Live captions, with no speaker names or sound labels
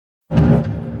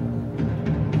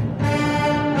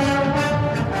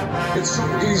so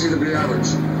easy to be average.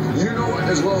 You know it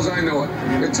as well as I know it.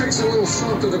 It takes a little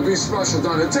something to be special,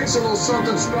 Don. It takes a little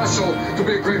something special to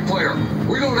be a great player.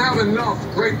 We don't have enough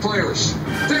great players.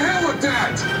 To hell with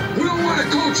that! We don't want to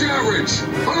coach average.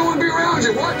 I don't want to be around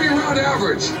you. Why be around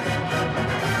average?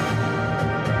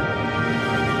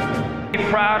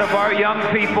 Proud of our young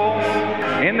people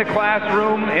in the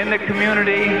classroom, in the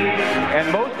community, and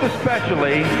most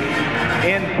especially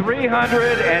in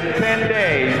 310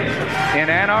 days in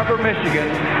Ann Arbor, Michigan,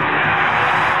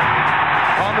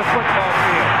 on the football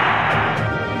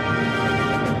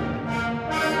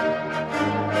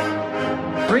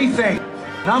field. Three things.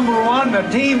 Number one, the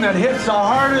team that hits the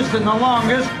hardest and the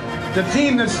longest, the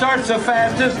team that starts the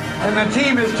fastest, and the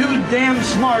team is too damn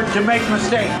smart to make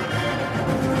mistakes.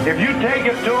 If you take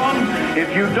it to them,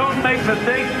 if you don't make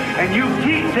mistakes, and you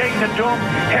keep taking it to them,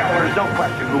 hell, there's no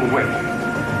question who will win.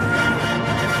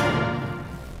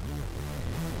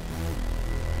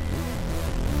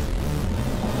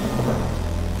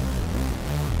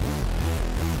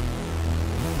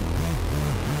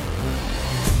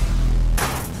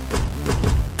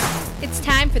 It's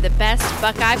time for the best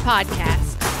Buckeye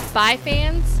podcast. By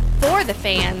fans, for the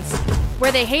fans,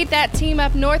 where they hate that team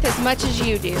up north as much as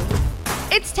you do.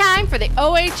 It's time for the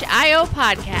OHIO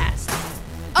podcast.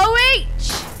 OH!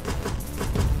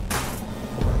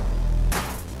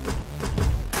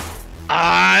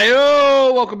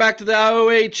 IO! Welcome back to the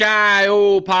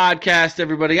OHIO podcast,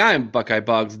 everybody. I'm Buckeye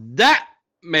Boggs. That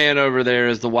man over there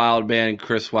is the wild man,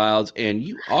 Chris Wilds, and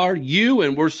you are you,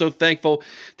 and we're so thankful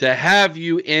to have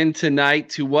you in tonight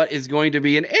to what is going to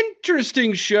be an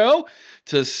interesting show,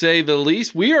 to say the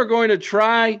least. We are going to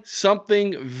try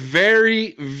something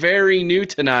very, very new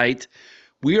tonight.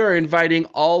 We are inviting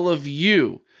all of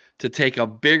you to take a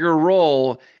bigger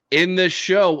role in this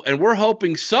show, and we're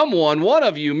hoping someone, one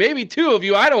of you, maybe two of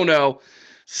you, I don't know,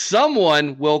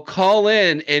 someone will call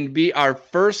in and be our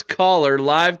first caller,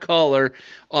 live caller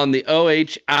on the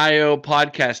OHIO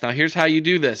podcast. Now, here's how you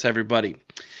do this, everybody.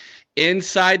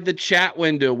 Inside the chat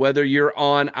window, whether you're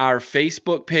on our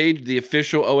Facebook page, the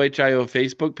official OHIO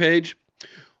Facebook page,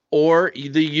 or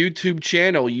the YouTube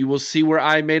channel, you will see where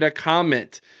I made a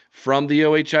comment from the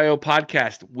OHIO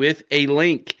podcast with a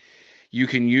link. You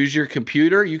can use your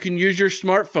computer. You can use your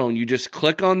smartphone. You just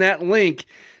click on that link.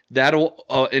 That'll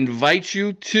invite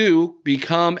you to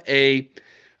become a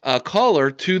caller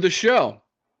to the show.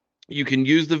 You can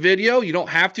use the video. You don't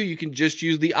have to. You can just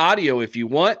use the audio if you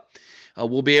want.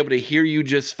 We'll be able to hear you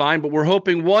just fine, but we're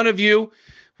hoping one of you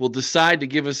will decide to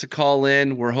give us a call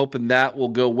in. We're hoping that will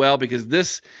go well, because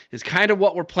this is kind of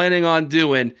what we're planning on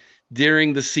doing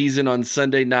during the season on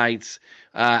Sunday nights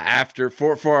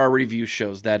for our review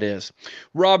shows, that is.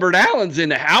 Robert Allen's in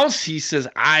the house. He says,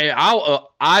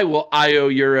 I will IO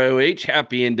your OH.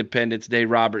 Happy Independence Day,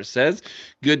 Robert says.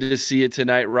 Good to see you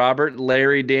tonight, Robert.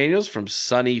 Larry Daniels from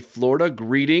sunny Florida.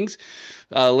 Greetings.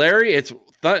 Larry,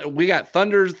 we got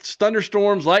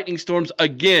thunderstorms, lightning storms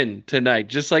again tonight,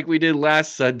 just like we did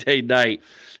last Sunday night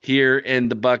here in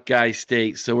the Buckeye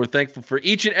State. So we're thankful for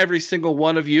each and every single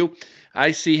one of you.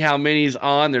 I see how many's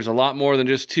on. There's a lot more than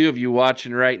just two of you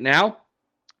watching right now.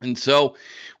 And so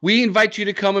we invite you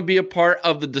to come and be a part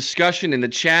of the discussion in the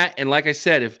chat. And like I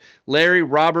said, if Larry,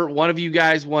 Robert, one of you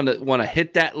guys want to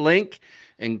hit that link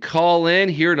and call in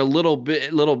here in a little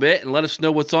bit and let us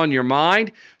know what's on your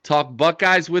mind. Talk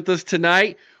Buckeyes with us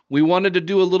tonight. We wanted to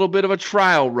do a little bit of a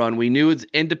trial run. We knew it's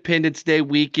Independence Day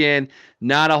weekend.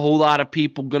 Not a whole lot of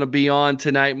people going to be on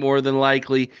tonight, more than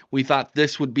likely. We thought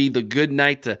this would be the good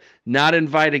night to not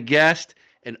invite a guest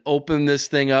and open this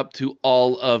thing up to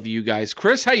all of you guys.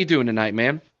 Chris, how you doing tonight,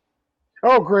 man?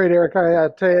 Oh, great, Eric. I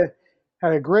tell you,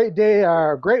 had a great day,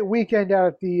 great weekend out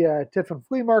at the Tiffin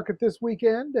Flea Market this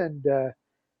weekend, and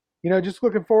just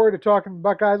looking forward to talking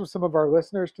Buckeyes with some of our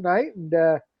listeners tonight. And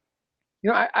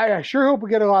I sure hope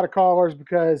we get a lot of callers,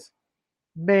 because,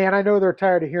 man, I know they're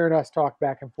tired of hearing us talk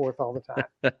back and forth all the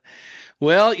time.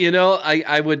 Well,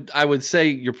 I would say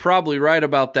you're probably right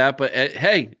about that, but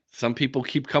hey, some people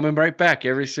keep coming right back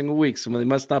every single week, so they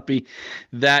must not be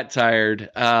that tired.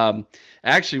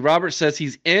 Actually, Robert says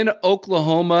he's in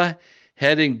Oklahoma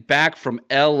heading back from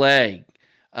L.A.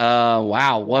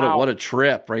 Wow, what a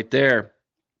trip right there.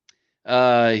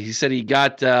 He said he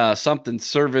got something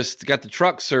serviced, got the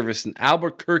truck serviced in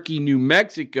Albuquerque, New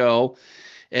Mexico,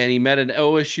 and he met an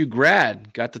OSU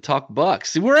grad, got to talk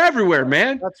Bucks. See, we're everywhere,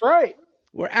 man. That's right.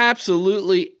 We're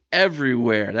absolutely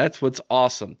everywhere. That's what's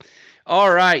awesome.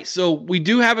 All right, so we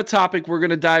do have a topic we're going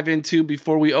to dive into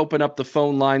before we open up the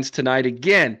phone lines tonight.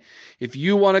 Again, If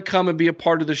you want to come and be a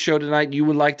part of the show tonight, you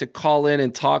would like to call in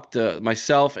and talk to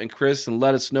myself and Chris and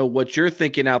let us know what you're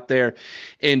thinking out there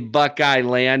in Buckeye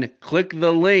land, click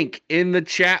the link in the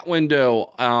chat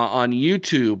window on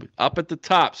YouTube up at the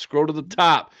top. Scroll to the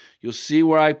top. You'll see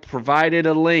where I provided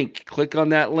a link. Click on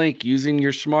that link using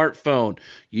your smartphone,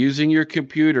 using your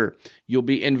computer. You'll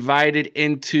be invited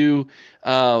into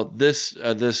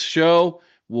this show.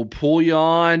 We'll pull you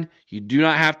on. You do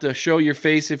not have to show your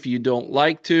face if you don't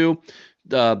like to.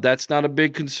 That's not a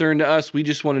big concern to us. We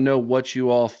just want to know what you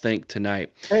all think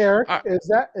tonight. Hey, Eric,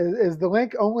 is the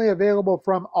link only available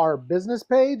from our business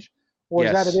page, or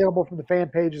is that available from the fan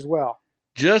page as well?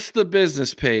 Just the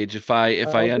business page, if I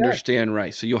understand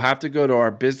right. So you'll have to go to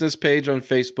our business page on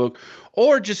Facebook,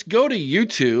 or just go to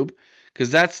YouTube, because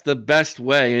that's the best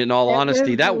way. In all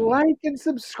honesty, like and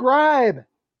subscribe.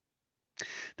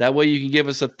 That way you can give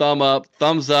us a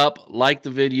thumbs up, like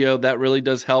the video. That really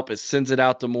does help. It sends it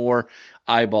out to more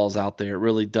eyeballs out there. It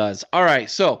really does. All right,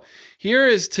 so here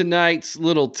is tonight's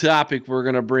little topic we're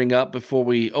going to bring up before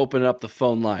we open up the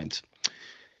phone lines.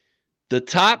 The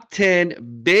top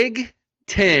 10 Big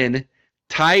Ten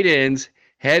tight ends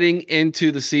heading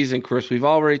into the season, Chris. We've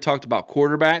already talked about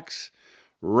quarterbacks,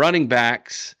 running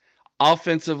backs,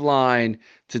 offensive line.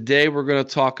 Today, we're going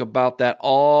to talk about that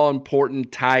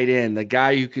all-important tight end, the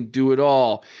guy who can do it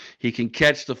all. He can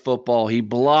catch the football. He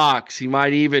blocks. He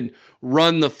might even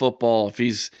run the football if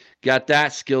he's got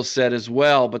that skill set as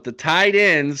well. But the tight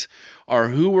ends are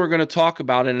who we're going to talk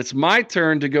about, and it's my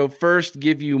turn to go first,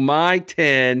 give you my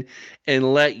 10,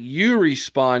 and let you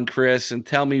respond, Chris, and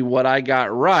tell me what I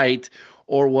got right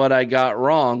or what I got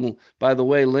wrong. By the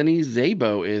way, Lenny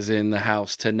Szabo is in the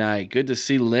house tonight. Good to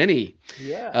see Lenny.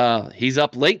 Yeah. He's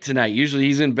up late tonight. Usually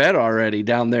he's in bed already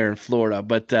down there in Florida,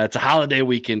 but it's a holiday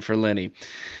weekend for Lenny.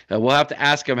 We'll have to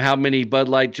ask him how many Bud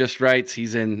Light Just Rights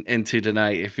he's into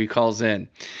tonight if he calls in.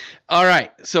 All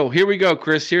right, so here we go,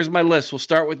 Chris. Here's my list. We'll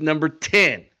start with number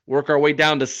 10. Work our way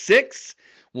down to 6.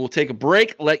 We'll take a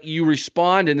break, let you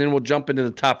respond, and then we'll jump into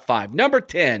the top 5. Number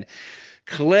 10,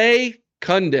 Clay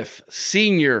Cundiff,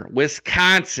 senior,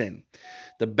 Wisconsin.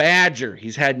 The Badger.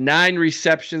 He's had 9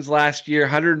 receptions last year,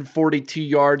 142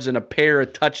 yards and a pair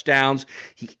of touchdowns.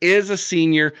 He is a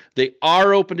senior. They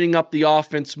are opening up the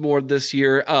offense more this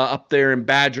year up there in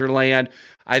Badger land.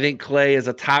 I think Clay is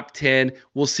a top 10.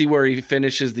 We'll see where he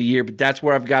finishes the year, but that's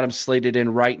where I've got him slated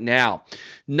in right now.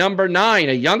 Number 9,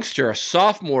 a youngster, a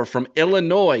sophomore from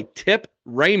Illinois, Tip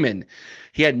Raymond.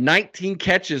 He had 19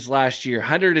 catches last year,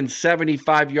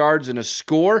 175 yards and a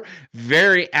score.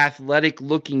 Very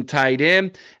athletic-looking tight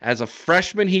end. As a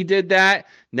freshman, he did that.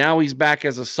 Now he's back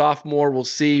as a sophomore. We'll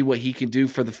see what he can do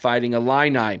for the Fighting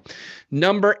Illini.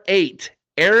 Number 8,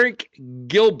 Eric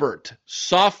Gilbert,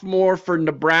 sophomore for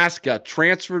Nebraska,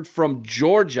 transferred from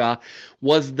Georgia,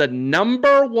 was the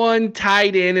number 1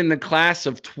 tight end in the class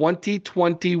of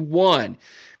 2021.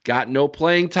 Got no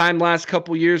playing time last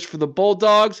couple years for the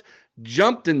Bulldogs.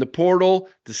 Jumped in the portal,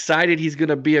 decided he's going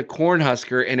to be a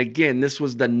Cornhusker. And again, this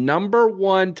was the number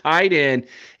 1 tight end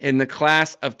in the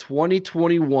class of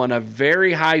 2021, a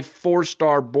very high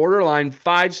 4-star, borderline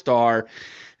 5-star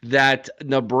that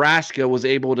Nebraska was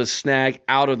able to snag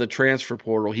out of the transfer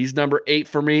portal. He's number 8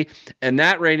 for me, and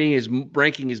that ranking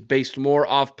is based more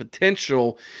off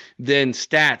potential than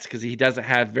stats because he doesn't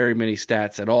have very many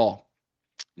stats at all.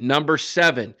 Number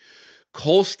 7,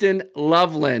 Colston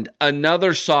Loveland,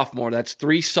 another sophomore. That's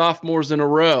 3 sophomores in a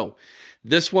row.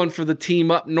 This one for the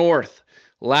team up north.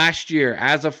 Last year,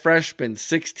 as a freshman,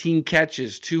 16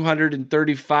 catches,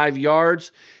 235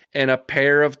 yards, and a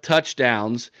pair of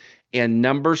touchdowns. And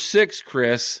number 6,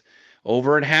 Chris,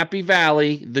 over in Happy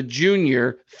Valley, the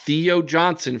junior, Theo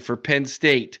Johnson for Penn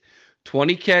State.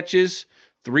 20 catches,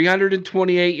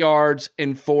 328 yards,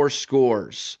 and 4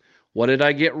 scores. What did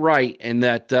I get right in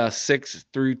that 6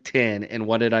 through 10, and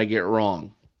what did I get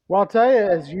wrong? Well, I'll tell you,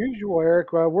 as usual,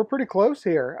 Eric, we're pretty close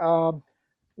here.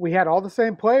 We had all the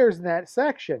same players in that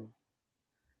section.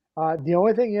 The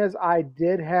only thing is I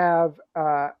did have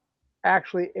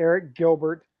actually Eric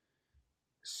Gilbert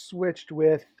switched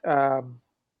with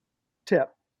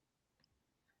Tip.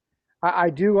 I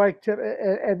do like Tip.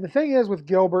 And the thing is with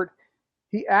Gilbert,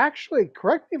 he actually,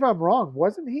 correct me if I'm wrong,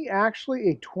 wasn't he actually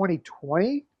a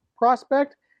 2020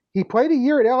 prospect? He played a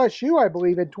year at LSU, I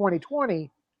believe, in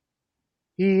 2020.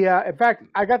 He, in fact,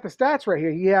 I got the stats right here.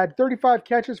 He had 35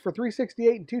 catches for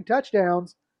 368 and 2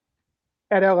 touchdowns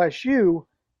at LSU.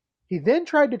 He then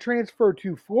tried to transfer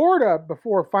to Florida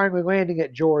before finally landing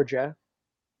at Georgia.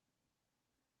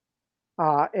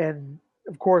 And,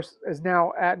 of course, is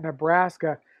now at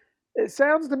Nebraska. It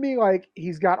sounds to me like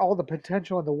he's got all the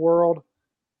potential in the world.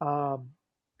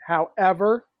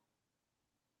 However,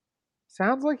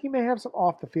 sounds like he may have some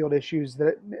off the field issues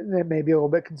that may be a little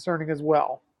bit concerning as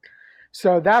well.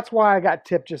 So that's why I got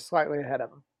tipped just slightly ahead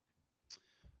of him.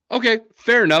 Okay,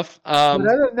 fair enough. But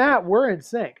other than that, we're in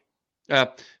sync.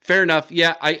 Fair enough.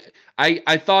 Yeah,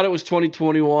 I thought it was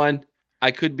 2021.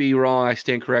 I could be wrong. I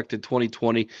stand corrected.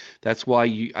 2020. That's why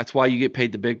you get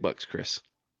paid the big bucks, Chris.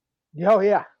 Oh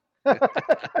yeah. when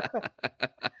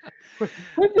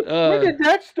did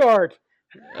that start?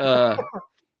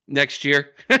 Next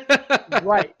year.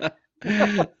 Right.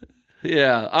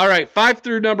 Yeah. All right. 5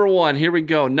 through number 1. Here we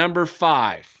go. Number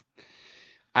 5.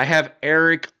 I have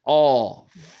Eric All,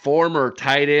 former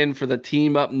tight end for the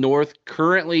team up north,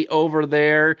 currently over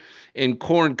there in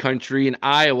corn country in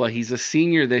Iowa. He's a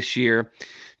senior this year.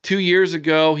 2 years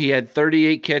ago, he had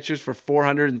 38 catches for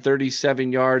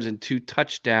 437 yards and 2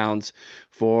 touchdowns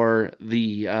for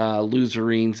the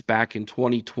Luzerines back in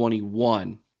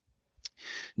 2021.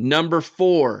 Number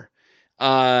 4,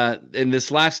 and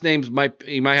this last name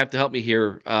you might have to help me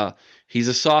here. He's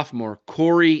a sophomore,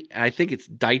 Corey. I think it's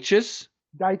Dyches.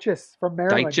 Dyches from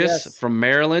Maryland. Dyches yes. from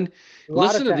Maryland.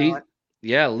 Listen to these.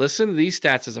 Yeah, listen to these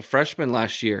stats as a freshman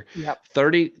last year. Yep.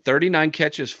 39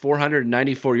 catches,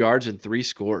 494 yards, and 3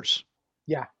 scores.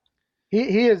 Yeah.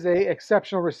 He is a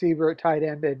exceptional receiver at tight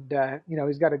end, and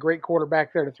he's got a great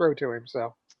quarterback there to throw to him.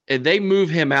 So. And they move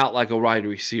him out like a wide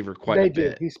receiver quite a bit. They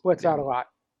do. He splits out a lot.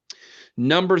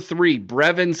 Number 3,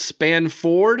 Brevin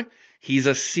Spanford. He's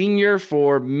a senior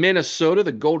for Minnesota,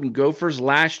 the Golden Gophers,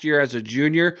 last year as a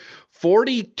junior.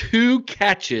 42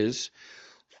 catches,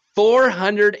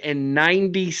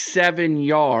 497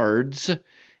 yards,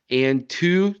 and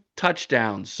 2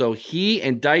 touchdowns. So he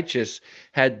and Dyches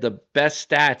had the best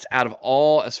stats out of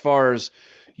all as far as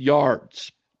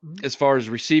yards, as far as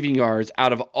receiving yards,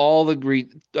 out of all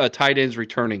the tight ends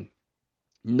returning.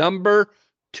 Number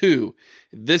 2,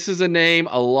 this is a name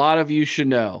a lot of you should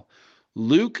know.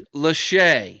 Luke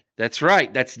Lachey. That's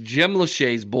right. That's Jim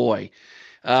Lachey's boy.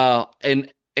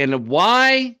 And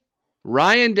why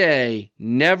Ryan Day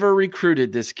never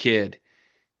recruited this kid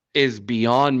is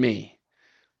beyond me.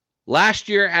 Last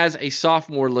year as a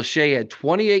sophomore, Lachey had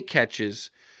 28 catches,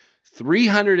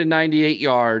 398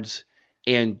 yards,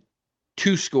 and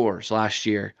 2 scores last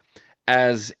year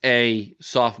as a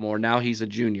sophomore. Now he's a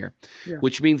junior,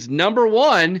 which means number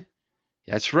 1,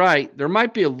 that's right. There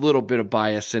might be a little bit of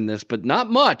bias in this, but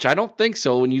not much. I don't think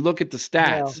so when you look at the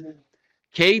stats. No.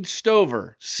 Cade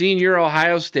Stover, senior,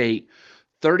 Ohio State,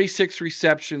 36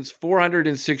 receptions,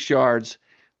 406 yards,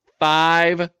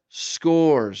 5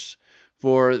 scores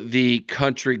for the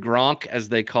country Gronk, as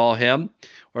they call him,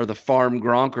 or the farm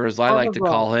Gronk, or as I like to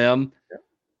call him.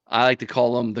 I like to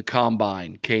call him the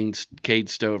Combine, Cade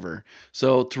Stover.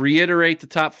 So to reiterate the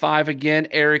top 5 again,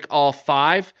 Eric All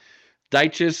 5,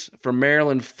 Dyches from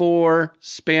Maryland 4,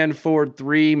 Spanford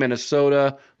 3,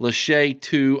 Minnesota, Lachey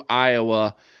 2,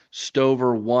 Iowa,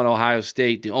 Stover 1, Ohio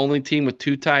State. The only team with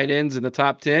 2 tight ends in the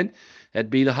top 10, that'd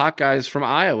be the Hawkeyes from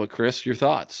Iowa. Chris, your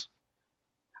thoughts?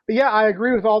 Yeah, I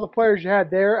agree with all the players you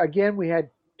had there. Again, we had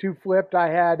 2 flipped. I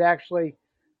had actually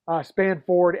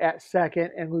Spanford at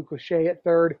second and Luke Lachey at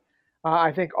third.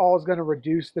 I think All is going to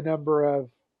reduce the number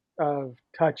of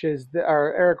touches.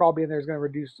 Eric All being there is going to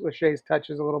reduce Lachey's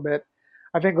touches a little bit.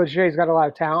 I think Lachey's got a lot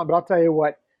of talent, but I'll tell you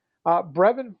what,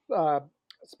 Brevin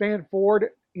Spanford,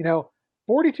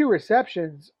 42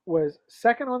 receptions, was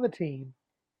second on the team.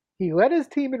 He led his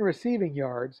team in receiving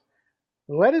yards,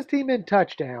 led his team in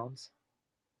touchdowns.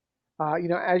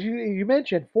 As you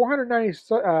mentioned,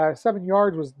 497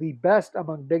 yards was the best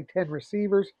among Big Ten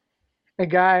receivers. And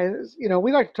guys,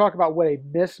 we like to talk about what a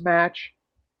mismatch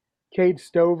Cade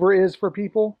Stover is for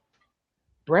people.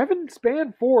 Brevin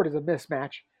Spanford is a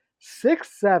mismatch.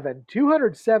 6'7",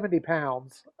 270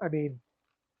 pounds. I mean,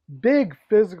 big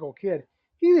physical kid.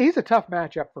 He's a tough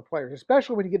matchup for players,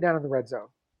 especially when you get down in the red zone.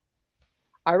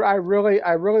 I really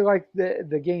like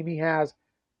the game he has.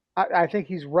 I think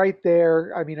he's right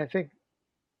there. I mean, I think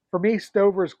for me,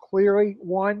 Stover's clearly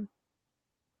one.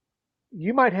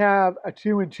 You might have a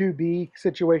 2 and 2B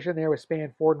situation there with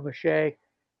Spanford and Lachey,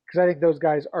 because I think those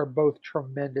guys are both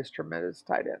tremendous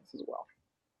tight ends as well.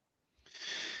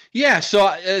 Yeah,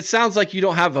 so it sounds like you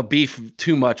don't have a beef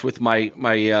too much with my.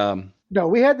 No,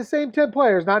 we had the same 10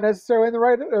 players, not necessarily in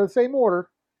the same order,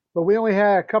 but we only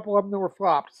had a couple of them that were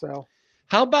flopped. So,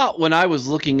 how about when I was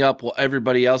looking up what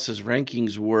everybody else's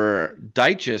rankings were?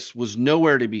 Dyches was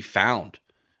nowhere to be found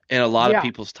in a lot of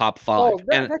people's top 5. Oh,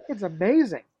 that kid's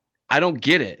amazing. I don't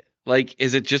get it. Like,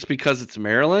 is it just because it's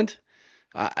Maryland?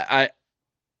 I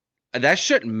that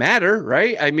shouldn't matter,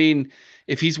 right? I mean,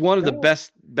 if he's one of the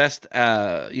best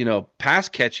pass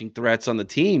catching threats on the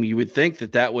team, you would think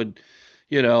that would,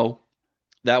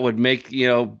 that would make,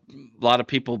 a lot of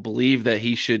people believe that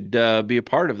he should be a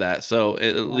part of that. So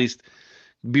at least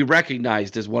be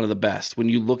recognized as one of the best when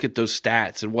you look at those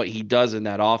stats and what he does in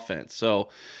that offense. So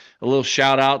a little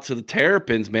shout out to the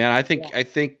Terrapins, man. I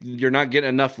think you're not getting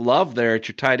enough love there at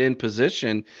your tight end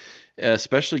position,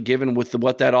 especially given with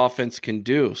what that offense can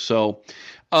do. So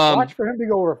watch for him to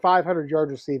go over 500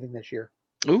 yards receiving this year.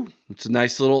 Ooh, that's a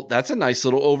nice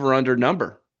little over under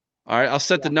number. All right, I'll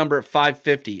set the number at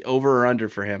 550, over or under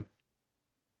for him.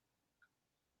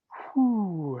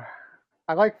 Whew.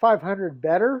 I like 500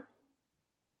 better.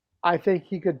 I think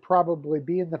he could probably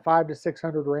be in the 500 to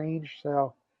 600 range.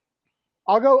 So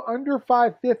I'll go under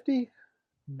 550,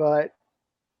 but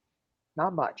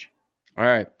not much. All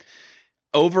right.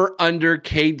 Over under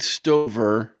Cade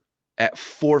Stover at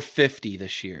 450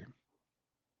 this year.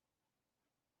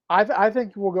 I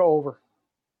think we'll go over.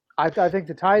 I think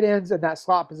the tight ends and that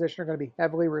slot position are going to be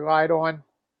heavily relied on,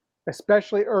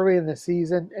 especially early in the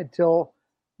season until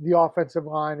the offensive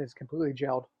line is completely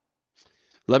gelled.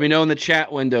 Let me know in the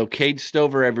chat window. Cade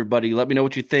Stover, everybody. Let me know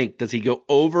what you think. Does he go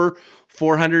over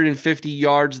 450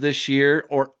 yards this year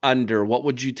or under? What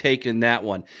would you take in that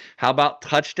one? How about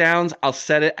touchdowns? I'll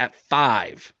set it at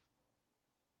 5.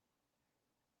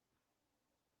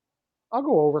 I'll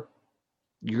go over.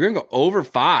 You're going to go over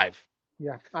 5.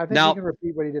 Yeah, I think he can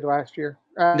repeat what he did last year.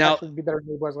 Actually, be better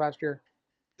than he was last year.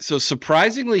 So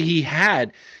surprisingly,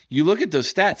 you look at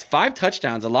those stats, 5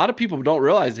 touchdowns. A lot of people don't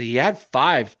realize that he had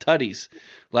 5 tutties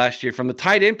last year from the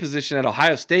tight end position at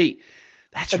Ohio State.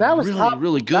 That's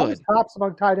really good. That was tops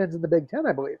among tight ends in the Big Ten,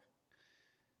 I believe.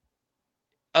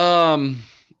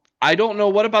 I don't know.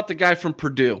 What about the guy from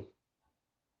Purdue?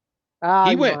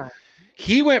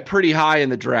 He went pretty high in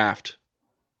the draft.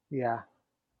 Yeah.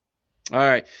 All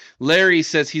right. Larry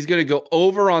says he's going to go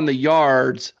over on the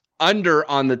yards, under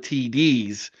on the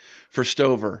TDs for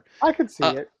Stover. I could see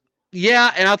it.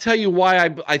 Yeah, and I'll tell you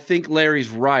why I think Larry's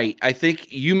right. I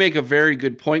think you make a very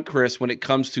good point, Chris, when it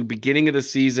comes to beginning of the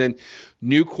season,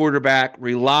 new quarterback,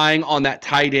 relying on that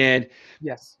tight end.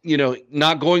 Yes.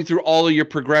 Not going through all of your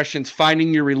progressions,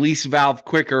 finding your release valve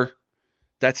quicker.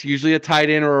 That's usually a tight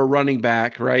end or a running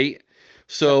back, right?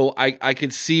 So I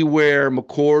could see where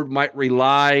McCord might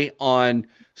rely on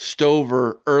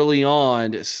Stover early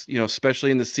on,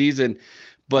 especially in the season,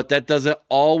 but that doesn't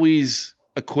always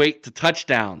equate to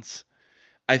touchdowns.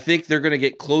 I think they're going to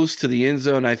get close to the end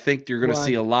zone. I think you're going to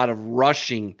see a lot of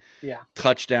rushing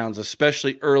touchdowns,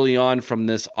 especially early on from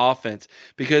this offense,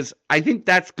 because I think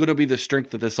that's going to be the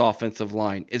strength of this offensive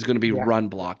line is going to be run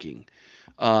blocking.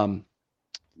 Lenny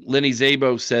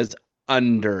Zabo says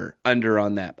under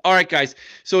on that. All right, guys.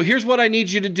 So here's what I need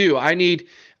you to do. I need,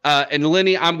 and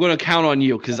Lenny, I'm going to count on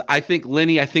you because I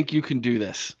think you can do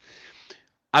this.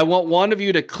 I want one of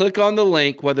you to click on the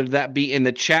link, whether that be in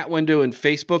the chat window in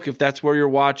Facebook, if that's where you're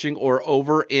watching, or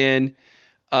over in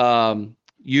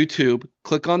YouTube.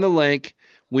 Click on the link.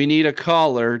 We need a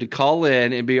caller to call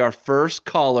in and be our first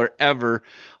caller ever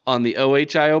on the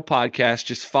OHIO podcast.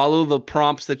 Just follow the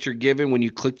prompts that you're given when you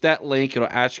click that link. It'll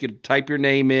ask you to type your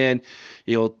name in.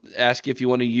 It'll ask you if you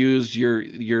want to use your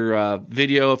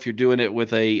video, if you're doing it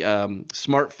with a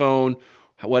smartphone,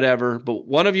 whatever. But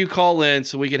one of you call in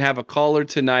so we can have a caller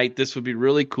tonight. This would be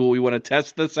really cool. We want to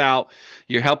test this out.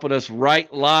 You're helping us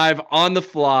right live on the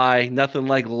fly. Nothing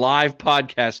like live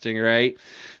podcasting, right?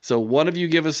 So one of you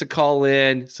give us a call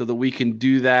in so that we can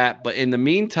do that. But in the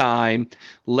meantime,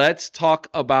 let's talk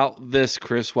about this,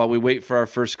 Chris, while we wait for our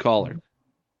first caller.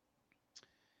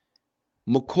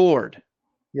 McCord.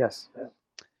 Yes.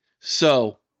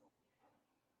 So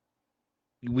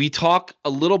we talk a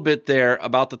little bit there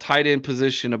about the tight end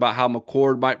position, about how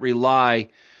McCord might rely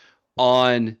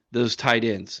on those tight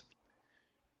ends.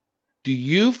 Do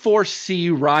you foresee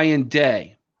Ryan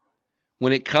Day,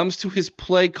 when it comes to his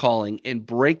play calling and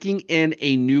breaking in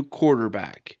a new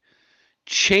quarterback,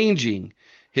 changing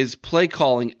his play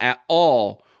calling at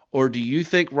all? Or do you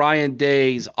think Ryan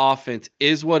Day's offense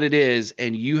is what it is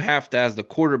and you have to, as the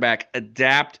quarterback,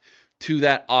 adapt to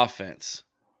that offense?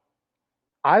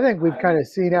 I think we've kind of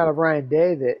seen out of Ryan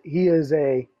Day that he is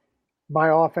my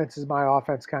offense is my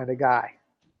offense kind of guy.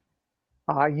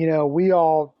 We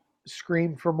all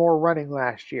screamed for more running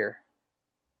last year.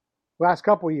 Last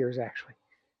couple of years, actually.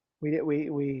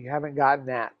 We haven't gotten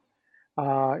that.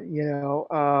 I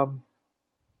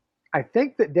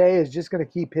think that Day is just going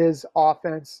to keep his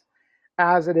offense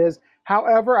as it is.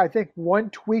 However, I think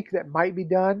one tweak that might be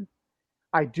done,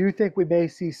 I do think we may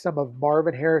see some of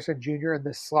Marvin Harrison Jr. in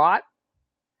the slot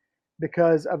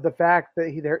because of the fact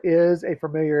that there is a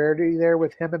familiarity there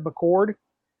with him and McCord.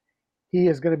 He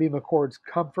is going to be McCord's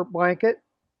comfort blanket.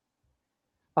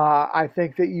 I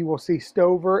think that you will see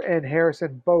Stover and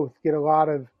Harrison both get a lot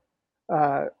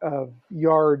of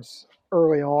yards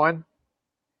early on.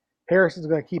 Harrison's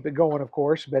going to keep it going, of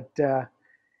course, but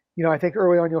I think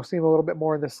early on you'll see him a little bit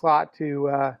more in the slot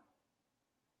to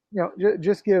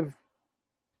just give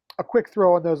a quick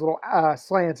throw on those little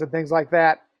slants and things like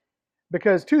that.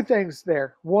 Because two things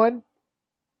there: one,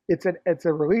 it's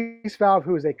a release valve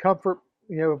who is a comfort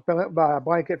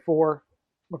blanket for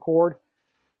McCord,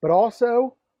 but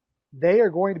also they are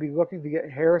going to be looking to get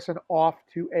Harrison off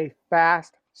to a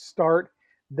fast start.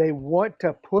 They want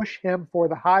to push him for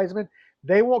the Heisman.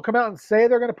 They won't come out and say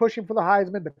they're going to push him for the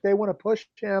Heisman, but they want to push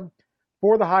him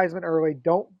for the Heisman early.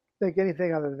 Don't think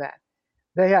anything other than that.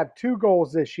 They have two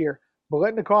goals this year: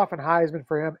 Biletnikoff and Heisman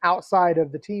for him, outside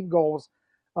of the team goals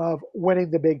of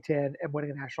winning the Big Ten and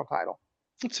winning a national title.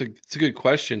 It's a good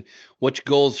question. Which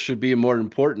goals should be more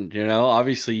important?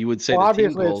 Obviously you would say the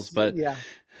team goals, but yeah.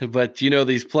 But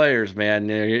these players, man,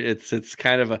 it's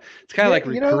kind of like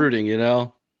recruiting,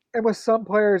 And with some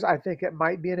players, I think it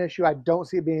might be an issue. I don't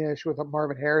see it being an issue with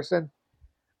Marvin Harrison,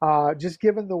 just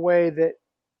given the way that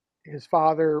his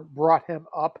father brought him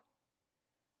up.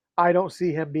 I don't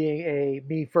see him being a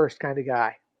me first kind of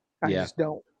guy. I just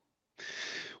don't.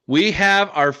 We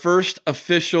have our first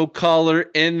official caller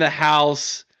in the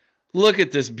house. Look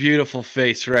at this beautiful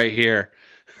face right here.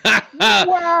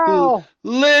 Wow.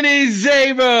 Lenny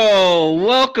Szabo,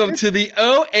 welcome to the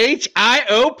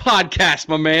OHIO podcast,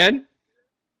 my man.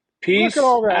 Peace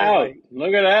out.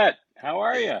 Look at that. How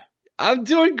are you? I'm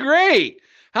doing great.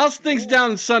 How's things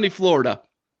down in sunny Florida?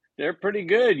 They're pretty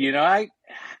good.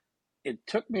 It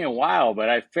took me a while, but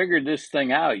I figured this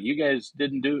thing out. You guys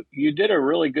you did a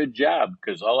really good job,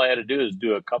 because all I had to do is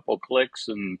do a couple clicks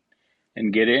and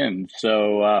get in.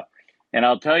 So, and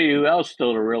I'll tell you who else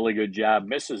did a really good job,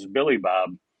 Mrs. Billy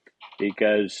Bob,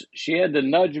 because she had to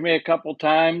nudge me a couple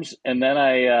times, and then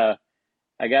I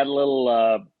got a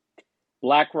little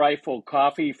Black Rifle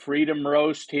Coffee Freedom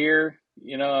Roast here,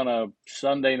 on a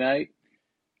Sunday night.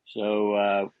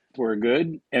 So we're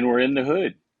good, and we're in the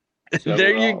hood. So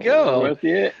there you go. With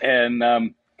you.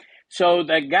 And so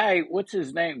that guy, what's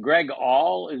his name? Greg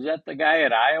All? Is that the guy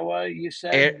at Iowa, you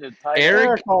said?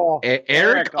 Eric All.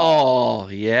 Eric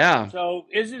All, yeah. So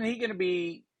isn't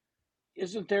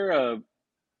there a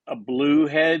blue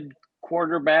head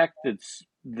quarterback that's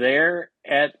there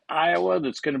at Iowa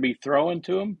that's going to be throwing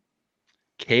to him?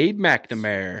 Cade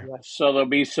McNamara. So there'll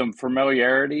be some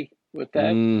familiarity with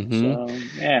that. Mm-hmm. So,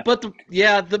 yeah. But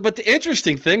the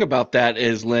interesting thing about that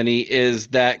is, Lenny, is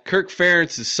that Kirk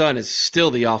Ferentz's son is still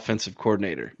the offensive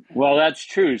coordinator. Well, that's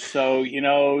true. So,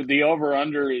 the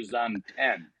over-under is on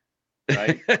 10,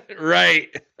 right?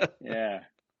 Right. Yeah.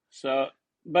 So,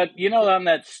 but, on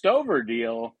that Stover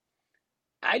deal,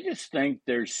 I just think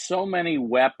there's so many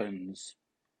weapons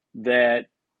that,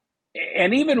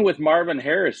 and even with Marvin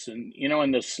Harrison,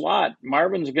 in the slot,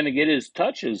 Marvin's going to get his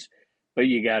touches. But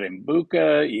you got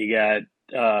Mbuka, you got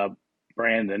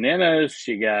Brandon Ennis,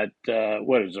 you got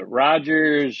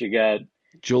Rogers, you got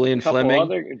Julian Fleming.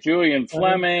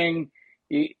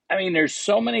 There's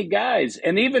so many guys,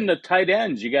 and even the tight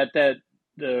ends. You got the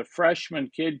freshman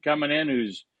kid coming in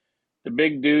who's the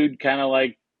big dude, kind of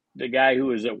like the guy who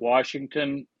was at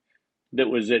Washington, that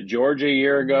was at Georgia a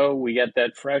year ago. We got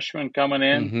that freshman coming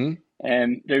in,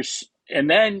 and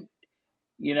then.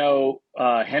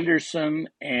 Henderson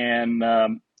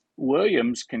and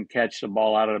Williams can catch the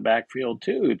ball out of the backfield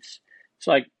too. It's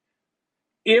like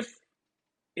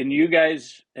and you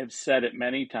guys have said it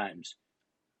many times,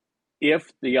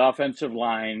 if the offensive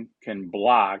line can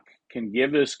block, can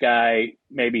give this guy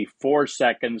maybe 4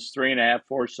 seconds, 3.5,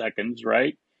 4 seconds,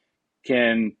 right?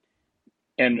 And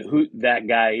who that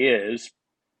guy is,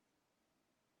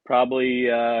 probably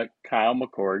Kyle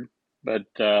McCord, but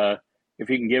if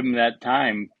you can give him that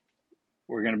time,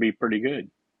 we're going to be pretty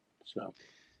good.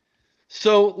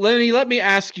 So Lenny, let me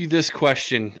ask you this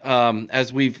question,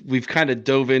 as we've kind of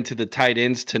dove into the tight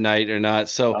ends tonight or not.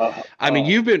 So,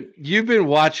 you've been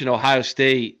watching Ohio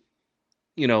State,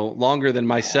 longer than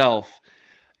myself.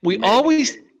 We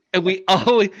always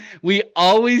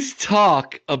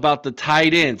talk about the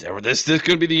tight ends. Or this going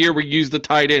to be the year we use the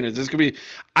tight end? Is this going to be?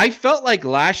 I felt like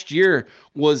last year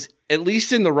was, at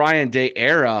least in the Ryan Day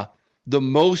era, the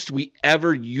most we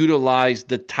ever utilized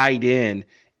the tight end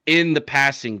in the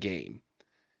passing game.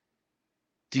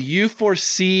 Do you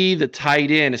foresee the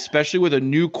tight end, especially with a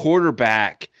new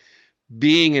quarterback,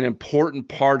 being an important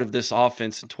part of this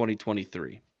offense in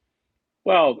 2023?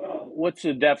 Well, what's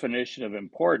the definition of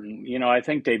important? I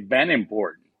think they've been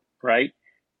important, right?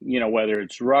 Whether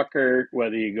it's Ruckert,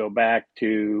 whether you go back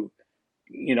to,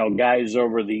 guys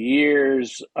over the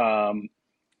years,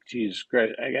 geez,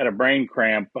 great. I got a brain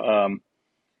cramp.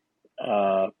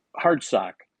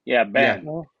 Hartsock. Yeah, Ben.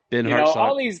 No? Ben You know,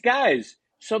 all Hartsock. these guys.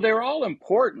 So they're all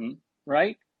important,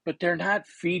 right? But they're not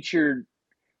featured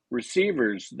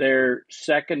receivers. They're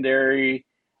secondary.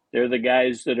 They're the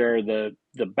guys that are the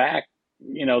back,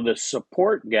 the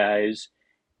support guys.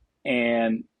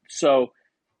 And so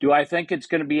do I think it's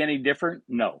going to be any different?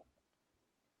 No.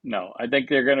 I think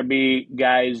they're going to be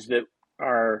guys that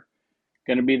are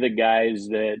going to be the guys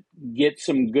that get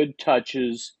some good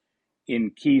touches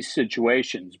in key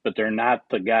situations, but they're not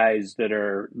the guys that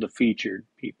are the featured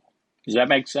people. Does that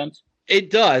make sense? It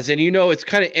does. And, it's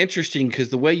kind of interesting because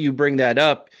the way you bring that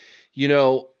up,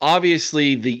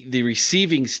 obviously the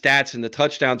receiving stats and the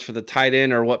touchdowns for the tight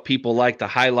end are what people like to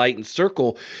highlight and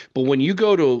circle. But when you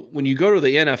go to the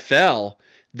NFL,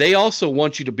 they also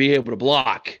want you to be able to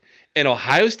block. And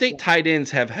Ohio State tight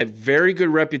ends have had very good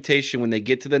reputation when they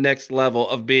get to the next level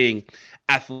of being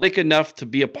athletic enough to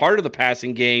be a part of the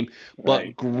passing game, but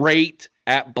Right. great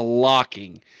at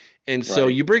blocking. And so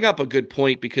Right. you bring up a good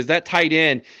point because that tight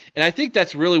end, and I think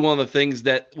that's really one of the things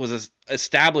that was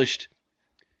established.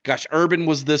 Gosh, Urban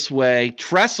was this way,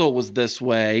 Tressel was this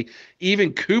way,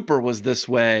 even Cooper was this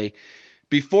way.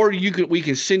 Before we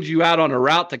can send you out on a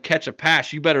route to catch a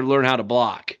pass, you better learn how to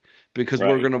block because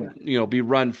we're Right. going to be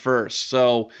run first.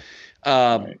 So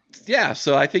Right. yeah,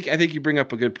 so I think you bring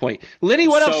up a good point. Lenny,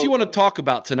 what else So- you want to talk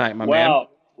about tonight, my man?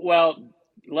 Well,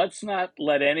 let's not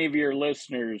let any of your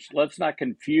listeners, let's not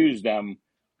confuse them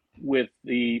with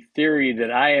the theory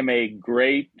that I am a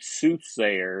great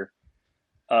soothsayer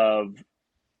of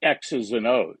X's and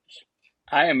O's.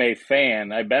 I am a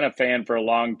fan. I've been a fan for a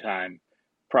long time.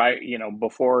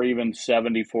 Before even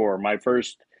 74. My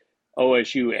first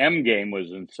OSU M game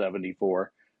was in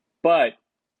 74. But,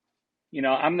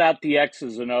 I'm not the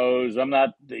X's and O's. I'm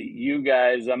not you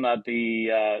guys. I'm not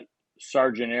the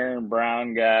Sergeant Aaron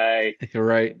Brown guy. You're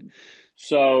right.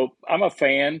 So I'm a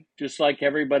fan, just like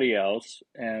everybody else.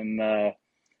 And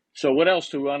so what else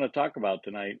do we want to talk about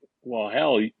tonight? Well,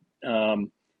 hell,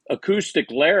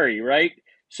 Acoustic Larry, right?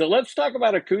 So let's talk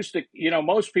about acoustic.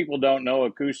 Most people don't know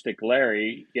Acoustic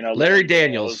Larry. Larry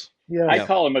Daniels. Yeah. I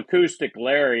call him Acoustic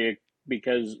Larry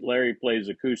because Larry plays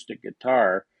acoustic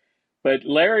guitar. But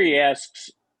Larry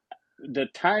asks the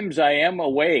times I am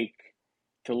awake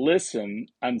to listen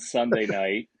on Sunday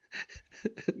night,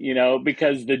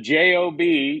 because the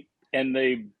JOB and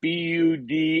the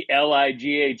BUDLIGHT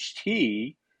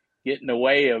get in the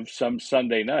way of some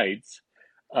Sunday nights.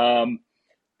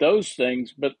 Those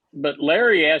things, but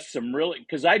Larry asked some really,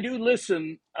 because I do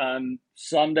listen on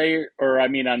Sunday,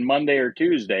 on Monday or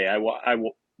Tuesday. I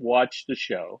watch the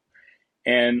show,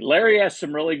 and Larry asked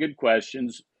some really good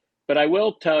questions. But I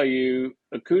will tell you,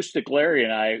 Acoustic Larry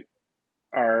and I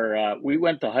we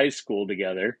went to high school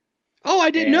together. Oh,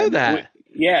 I didn't know that.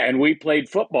 And we played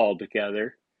football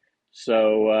together.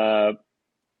 So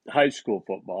high school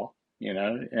football,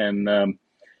 and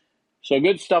so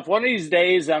good stuff. One of these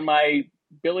days on my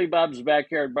Billy Bob's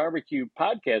Backyard Barbecue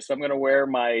podcast, I'm going to wear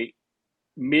my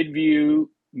Midview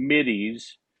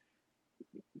Middies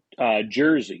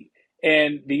jersey.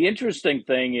 And the interesting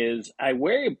thing is I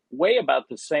weigh about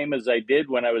the same as I did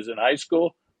when I was in high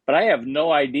school, but I have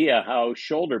no idea how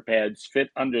shoulder pads fit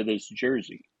under this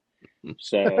jersey.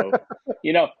 So,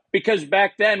 because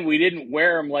back then we didn't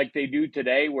wear them like they do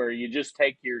today, where you just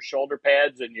take your shoulder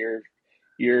pads and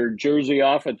your jersey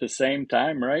off at the same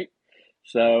time, right?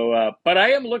 So, but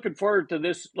I am looking forward to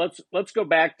this. Let's go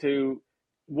back to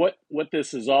what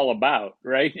this is all about,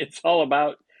 right? It's all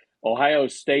about Ohio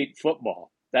State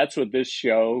football. That's what your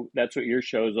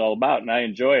show is all about, and I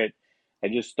enjoy it. I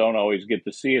just don't always get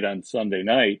to see it on Sunday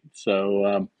night.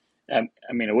 So, I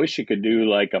wish you could do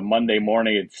like a Monday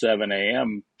morning at 7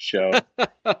 a.m. show,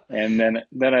 and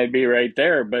then I'd be right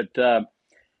there. But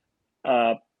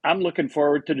I'm looking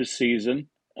forward to the season.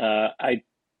 I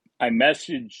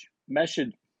messaged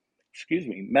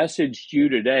you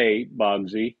today,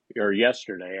 Boggsy, or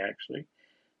yesterday actually,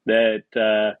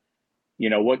 that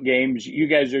what games you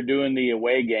guys are doing the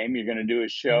away game. You're going to do a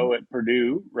show at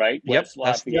Purdue, right? Yep, West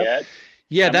Lafayette.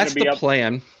 Yeah, that's the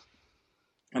plan.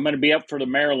 I'm going to be up for the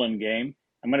Maryland game.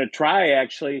 I'm going to try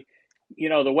actually.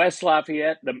 The West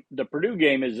Lafayette, the Purdue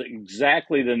game is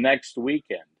exactly the next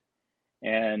weekend,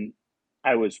 and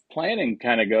I was planning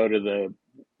kind of go to the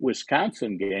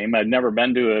Wisconsin game. I'd never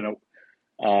been to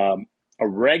a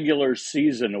regular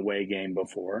season away game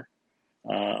before.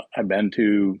 I've been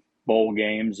to bowl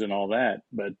games and all that,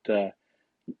 but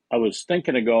I was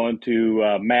thinking of going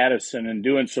to Madison and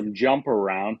doing some jump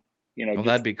around.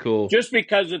 That'd be cool. Just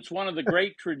because it's one of the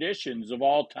great traditions of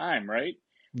all time, right?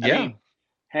 Yeah.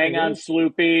 Hang on,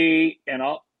 Sloopy, and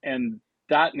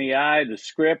dotting the I, the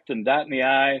script and dotting the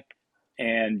I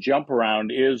and jump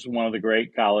around is one of the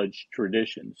great college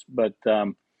traditions. But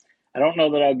I don't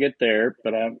know that I'll get there,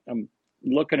 but I'm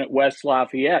looking at West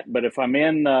Lafayette. But if I'm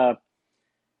in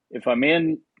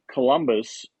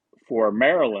Columbus for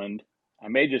Maryland, I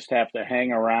may just have to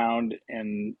hang around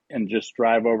and just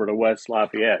drive over to West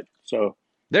Lafayette. So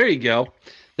there you go.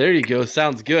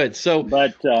 Sounds good. So,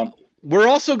 but we're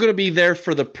also going to be there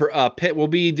for the Pitt. We'll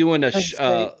be doing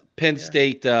a Penn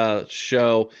State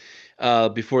show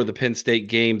before the Penn State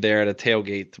game there at a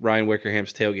tailgate, Ryan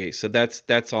Wickerham's tailgate. So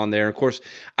that's on there. Of course,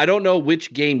 I don't know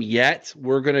which game yet.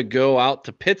 We're going to go out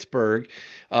to Pittsburgh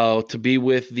to be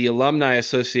with the Alumni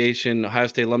Association, Ohio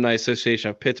State Alumni Association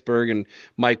of Pittsburgh, and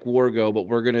Mike Wargo, but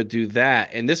we're going to do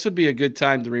that. And this would be a good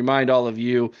time to remind all of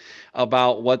you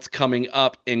about what's coming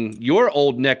up in your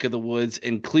old neck of the woods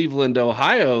in Cleveland,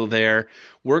 Ohio there.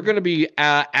 We're going to be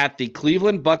at the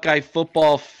Cleveland Buckeye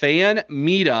Football Fan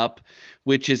Meetup,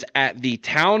 which is at the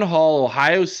Town Hall,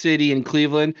 Ohio City in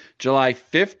Cleveland, July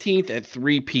 15th at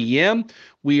 3 p.m.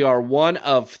 We are one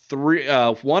of four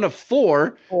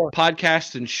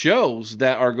podcasts and shows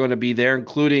that are going to be there,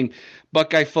 including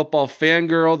Buckeye Football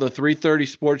Fangirl, the 3:30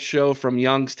 sports show from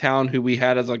Youngstown, who we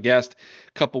had as a guest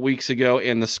a couple weeks ago,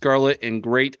 and the Scarlet and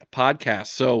Great podcast.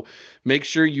 So make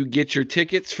sure you get your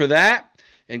tickets for that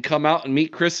and come out and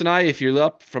meet Chris and I if you're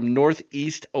up from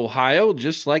Northeast Ohio,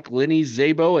 just like Lenny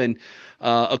Szabo and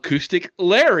Acoustic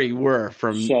Larry were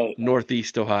from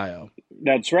Northeast Ohio.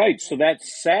 That's right. So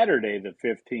that's Saturday, the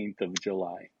 15th of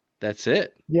July. That's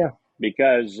it. Yeah.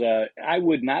 Because I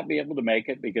would not be able to make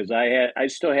it because I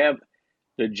still have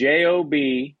the JOB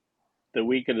the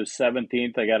week of the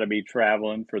 17th. I got to be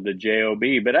traveling for the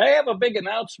JOB. But I have a big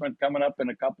announcement coming up in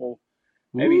a couple,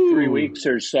 maybe 3 weeks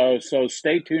or so. So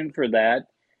stay tuned for that.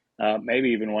 Maybe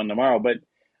even one tomorrow. But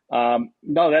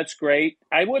no, that's great.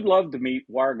 I would love to meet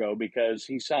Wargo because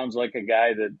he sounds like a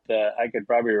guy that I could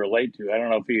probably relate to. I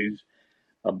don't know if he's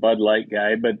a Bud Light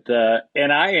guy, but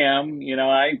and I am. You know,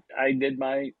 I did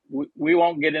my. We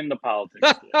won't get into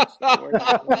politics today, so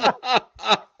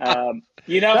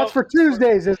you know, that's for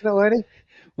Tuesdays, isn't it, Lenny?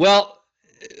 Well,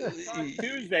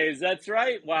 Tuesdays. That's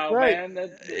right. Wow, right. man.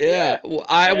 Yeah. Well,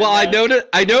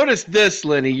 I noticed this,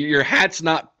 Lenny. Your hat's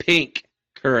not pink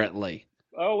currently.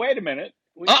 Oh, wait a minute.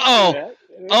 Oh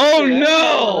no!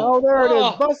 Oh, there it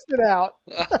is, busted out.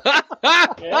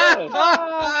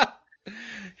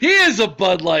 He is a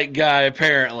Bud Light guy,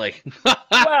 apparently.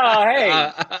 Well,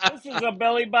 hey, this is a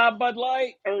Billy Bob Bud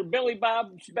Light or Billy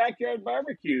Bob's Backyard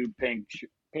Barbecue pink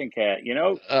hat. You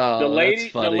know, the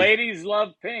ladies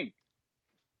love pink.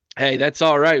 Hey, that's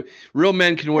all right. Real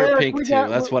men can wear pink too.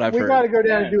 That's what I've heard. We got to go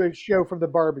down and do a show from the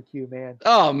barbecue, man.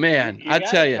 Oh man, I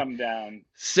tell you, come down.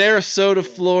 Sarasota,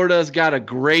 Florida's got a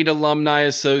great alumni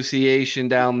association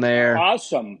down there.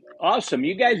 Awesome.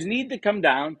 You guys need to come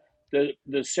down. The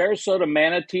Sarasota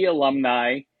Manatee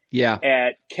alumni. Yeah.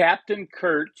 At Captain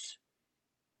Kurt's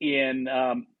in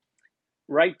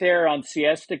right there on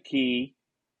Siesta Key,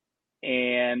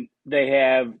 and they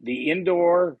have the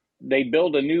indoor. They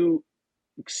build a new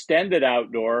extended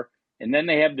outdoor, and then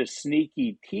they have the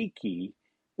Sneaky Tiki,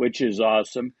 which is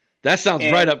awesome. That sounds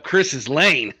right up Chris's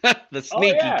lane. The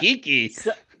Sneaky Tiki.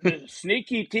 The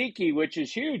Sneaky Tiki, which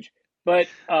is huge. But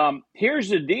here's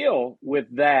the deal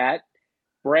with that.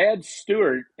 Brad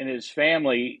Stewart and his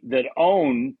family that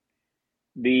own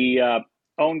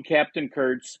Captain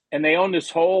Kurt's, and they own this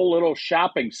whole little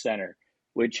shopping center,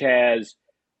 which has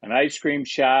an ice cream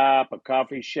shop, a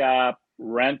coffee shop,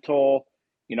 rental,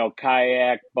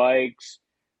 kayak, bikes,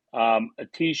 a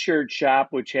T-shirt shop,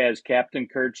 which has Captain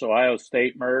Kurt's Ohio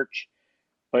State merch.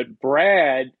 But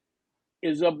Brad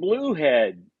is a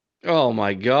Bluehead. Oh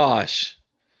my gosh.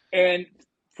 And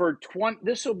for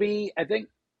this will be, I think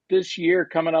this year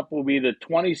coming up will be the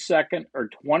 22nd or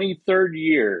 23rd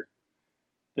year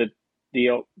that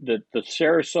the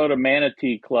Sarasota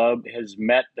Manatee Club has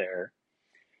met there.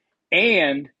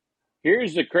 And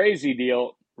here's the crazy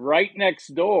deal. Right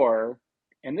next door,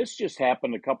 and this just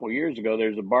happened a couple of years ago,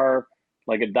 there's a bar,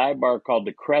 like a dive bar called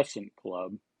the Crescent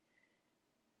Club.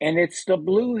 And it's the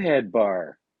Bluehead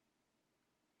Bar.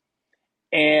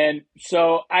 And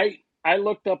so I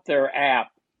looked up their app.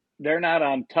 They're not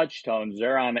on Touchtones.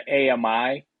 They're on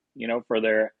AMI, for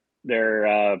their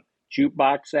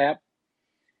jukebox app.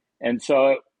 And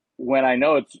so when I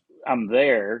know I'm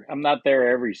there, I'm not there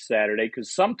every Saturday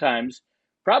because sometimes,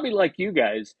 probably like you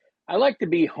guys, I like to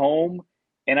be home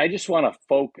and I just want to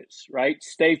focus, right?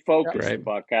 Stay focused, right.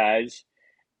 Buckeyes,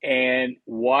 and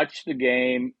watch the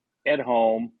game at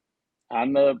home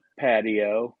on the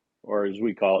patio, or as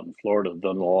we call it in Florida, the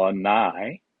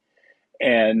lanai.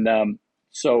 And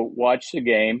So watch the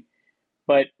game.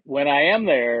 But when I am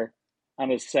there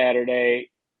on a Saturday,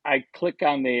 I click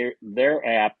on their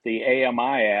app, the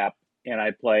AMI app, and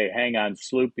I play Hang On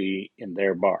Sloopy in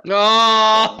their bar.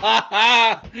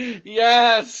 Oh,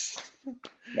 yes.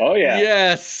 Oh, yeah.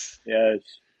 Yes. Yes.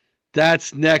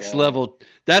 That's next Yeah. level.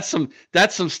 That's some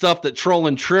stuff that Troll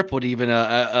and Trip would even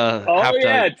have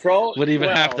to Troll would even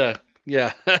have to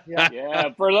yeah. Yeah,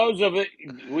 for those of it,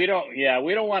 we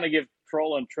don't want to give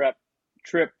Troll and Trip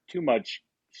too much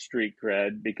street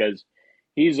cred because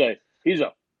he's a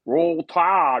Roll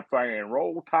Tide fan,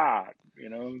 Roll Tide, you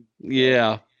know.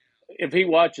 Yeah. If he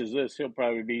watches this, he'll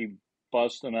probably be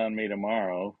busting on me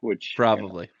tomorrow, which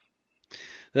Probably.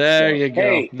 There you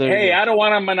go. Hey, I don't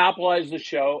want to monopolize the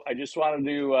show. I just wanted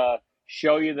to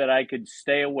show you that I could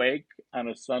stay awake on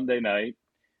a Sunday night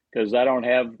because I don't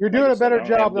have. You're doing a better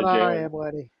job than I am,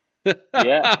 Lenny.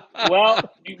 Yeah. Well,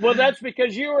 that's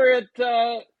because you were at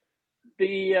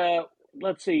the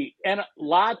let's see, and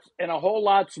lots and a whole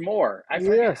lots more. I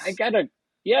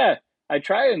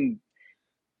try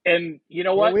and you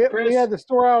know what, Chris? We had the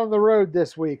store out on the road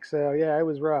this week, so yeah, it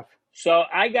was rough. So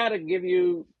I got to give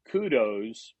you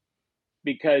kudos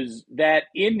because that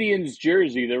Indians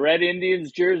jersey, the Red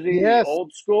Indians jersey, yes. the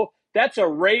old school, that's a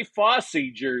Ray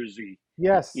Fosse jersey.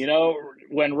 Yes. You know,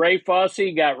 when Ray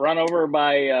Fosse got run over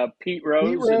by Pete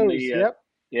Rose in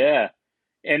the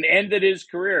and ended his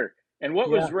career. And what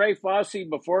was Ray Fosse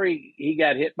before he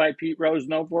got hit by Pete Rose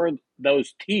known for?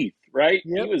 Those teeth, right?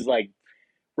 Yep. He was like,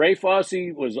 Ray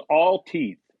Fosse was all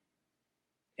teeth.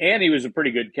 And he was a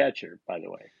pretty good catcher, by the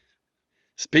way.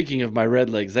 Speaking of my Red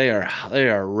Legs, they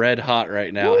are red hot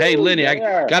right now. Woo, hey, Lenny,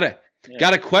 I got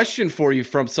a question for you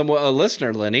from a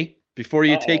listener, Lenny, before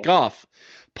you take off.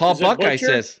 Paul Buckeye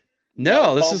says,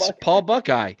 no, this is Paul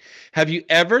Buckeye. Have you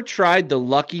ever tried the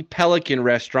Lucky Pelican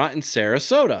restaurant in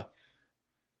Sarasota?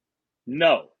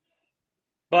 No.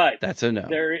 But that's a no.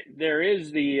 There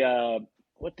is the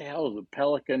what the hell is the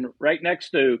Pelican right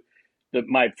next to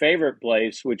my favorite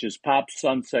place, which is Pop's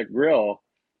Sunset Grill.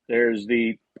 There's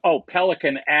the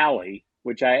Pelican Alley,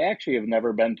 which I actually have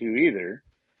never been to either.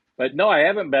 But no, I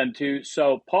haven't been to.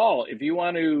 So Paul, if you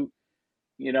want to,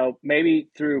 you know, maybe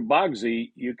through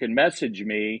Bugsy, you can message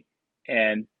me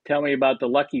and tell me about the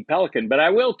Lucky Pelican. But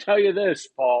I will tell you this,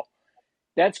 Paul,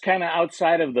 that's kind of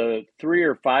outside of the 3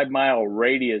 or 5 mile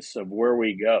radius of where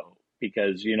we go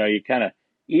because, you know, you kind of,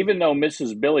 even though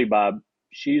Mrs. Billy Bob,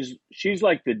 she's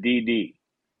like the DD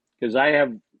because I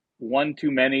have one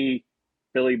too many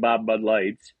Billy Bob Bud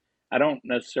Lights. I don't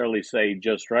necessarily say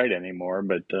just right anymore,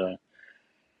 but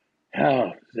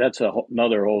that's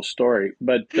another whole story.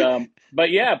 But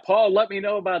yeah, Paul, let me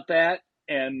know about that,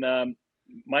 and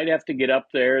might have to get up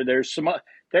there. There is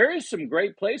some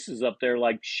great places up there,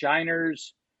 like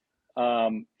Shiner's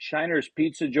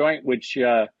Pizza Joint, which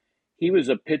he was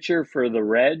a pitcher for the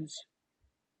Reds.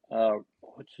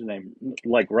 What's his name?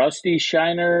 Like Rusty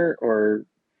Shiner, or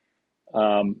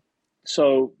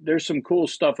so there's some cool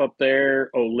stuff up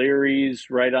there. O'Leary's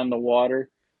right on the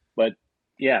water, but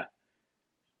yeah.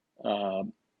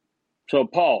 So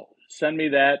Paul, send me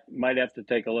that. Might have to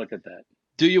take a look at that.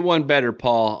 Do you one better,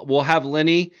 Paul? We'll have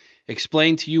Lenny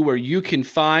explain to you where you can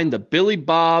find the Billy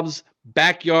Bob's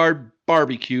Backyard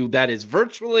Barbecue that is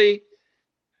virtually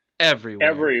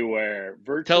everywhere.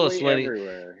 Virtually Tell us, Lenny.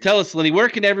 Everywhere. Tell us, Lenny, where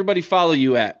can everybody follow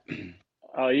you at?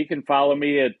 You can follow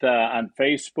me at on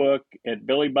Facebook at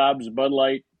Billy Bob's Bud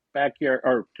Light Backyard.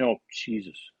 Or no,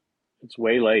 Jesus, it's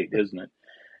way late, isn't it?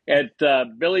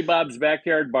 At Billy Bob's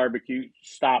Backyard Barbecue.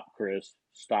 Stop, Chris.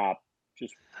 Stop.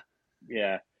 Just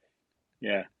yeah.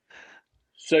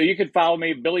 So you can follow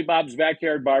me, Billy Bob's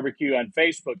Backyard Barbecue, on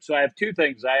Facebook. So I have two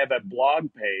things. I have a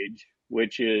blog page,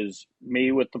 which is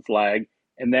me with the flag,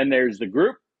 and then there's the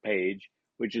group page,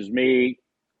 which is me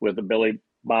with the Billy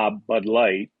Bob Bud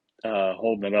Light,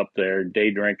 holding it up there, day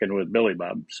drinking with Billy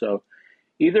Bob. So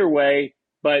either way,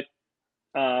 but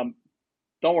don't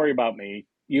worry about me.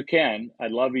 You can.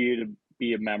 I'd love you to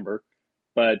be a member.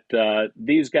 But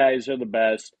these guys are the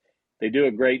best. They do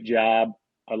a great job.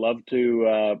 I love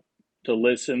to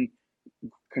listen.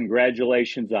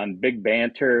 Congratulations on Big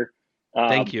Banter.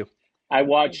 Thank you. I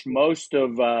watched most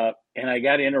of, and I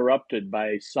got interrupted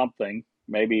by something,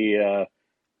 maybe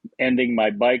ending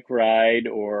my bike ride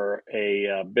or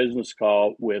a business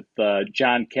call with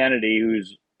John Kennedy,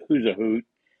 who's a hoot.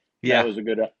 Yeah. That was a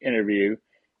good interview.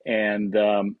 And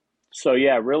so,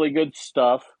 yeah, really good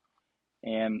stuff.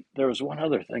 And there was one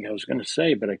other thing I was going to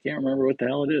say, but I can't remember what the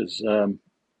hell it is.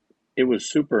 It was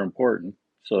super important,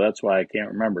 so that's why I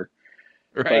can't remember.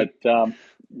 Right. But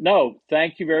no,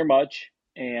 thank you very much.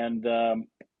 And I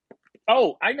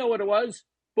know what it was.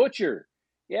 Butcher.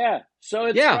 Yeah. So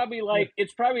it's Yeah. probably like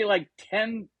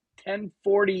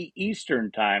 10:40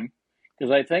 Eastern time,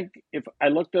 because I think if I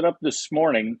looked it up this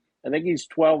morning, I think he's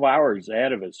 12 hours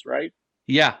ahead of us, right?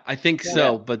 Yeah, I think Yeah.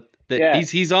 so. But Yeah.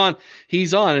 he's on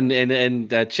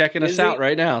and checking us Is out he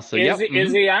right now. So is yep. he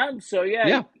is he on? So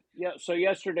Yeah. yeah. So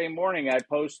yesterday morning I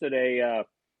posted a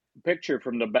picture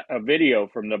from a video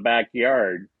from the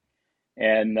backyard,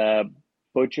 and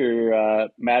Butcher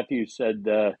Matthew said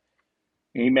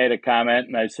he made a comment,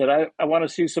 and I said I want to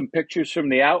see some pictures from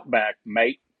the outback,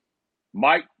 Mike.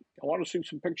 I want to see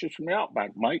some pictures from the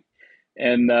outback, Mike.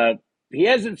 And he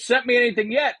hasn't sent me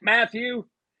anything yet, Matthew.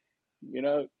 You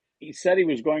know, he said he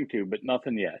was going to, but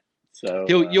nothing yet. So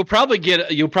You'll probably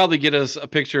get us a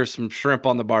picture of some shrimp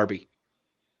on the Barbie.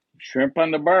 shrimp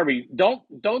on the Barbie.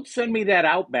 Don't send me that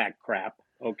outback crap,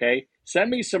 okay? Send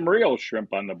me some real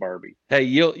shrimp on the Barbie. Hey,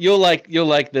 you'll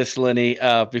like this, Lenny.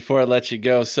 Before I let you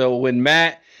go, so when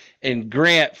Matt and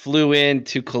Grant flew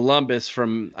into Columbus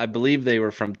from, I believe they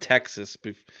were from Texas.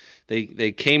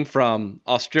 They came from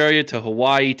Australia to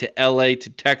Hawaii to LA to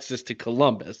Texas to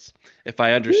Columbus, if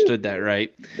I understood that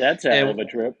right. That's a hell of a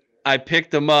trip. I picked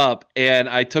them up and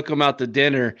I took them out to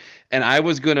dinner, and I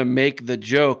was going to make the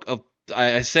joke of,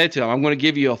 I said to them, I'm going to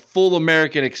give you a full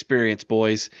American experience,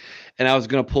 boys. And I was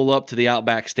going to pull up to the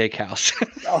Outback Steakhouse.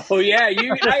 Oh yeah,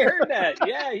 I heard that.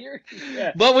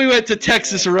 Yeah, But we went to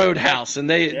Texas Roadhouse, and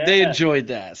they enjoyed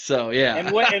that. So yeah.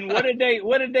 And what did they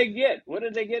get? What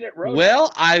did they get at Roadhouse?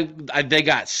 Well, they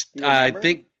got, I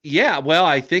think, yeah. Well,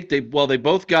 I think they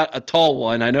both got a tall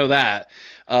one. I know that.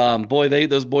 Boy,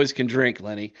 those boys can drink,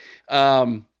 Lenny.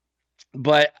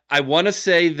 But I want to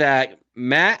say that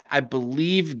Matt, I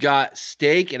believe, got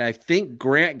steak, and I think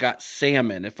Grant got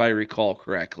salmon, if I recall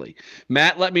correctly.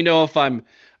 Matt, let me know if I'm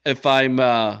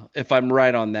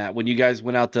right on that. When you guys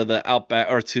went out to the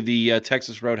Outback or to the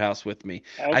Texas Roadhouse with me,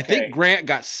 okay. I think Grant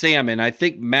got salmon. I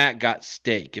think Matt got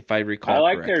steak, if I recall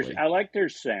correctly. I like their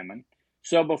salmon.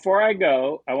 So before I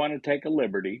go, I want to take a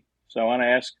liberty. So I want to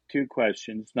ask 2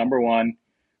 questions. Number 1.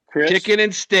 Chris, chicken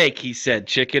and steak, he said.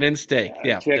 Chicken and steak.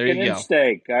 Yeah, chicken there you and go.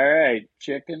 Steak. All right,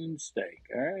 chicken and steak.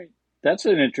 All right, that's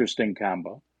an interesting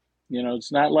combo. You know,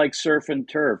 it's not like surf and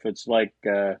turf. It's like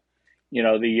the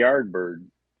yard bird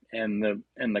and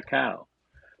the cow.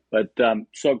 But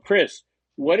so Chris,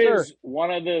 what is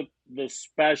one of the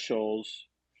specials?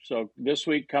 So this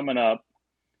week coming up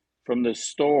from the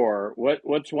store,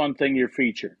 what's one thing you're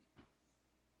featuring?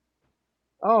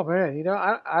 Oh man,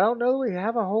 I don't know that we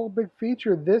have a whole big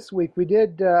feature this week. We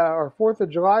did our 4th of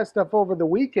July stuff over the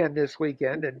weekend this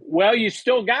weekend, and well, you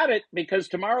still got it because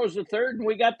tomorrow's the 3rd and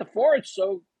we got the 4th.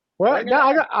 So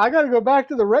now I got to go back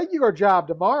to the regular job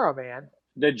tomorrow, man.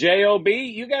 The JOB,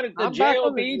 you got it. The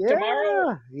JOB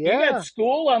tomorrow. Yeah, you got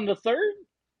school on the 3rd.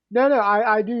 No,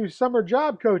 I do summer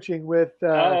job coaching with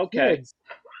kids.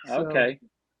 So,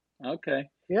 okay.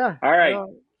 Yeah. All right.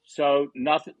 So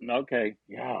nothing. Okay.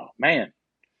 Oh man.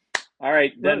 All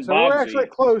right, then so Bogsy. We're actually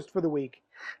closed for the week.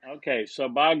 Okay, so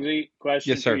Bogsy,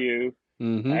 question for you.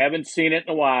 Mm-hmm. I haven't seen it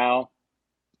in a while.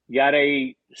 Got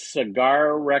a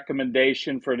cigar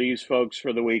recommendation for these folks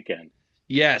for the weekend?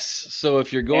 Yes. So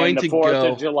if you're going to go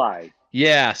 4th of July.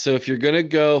 Yeah, so if you're going to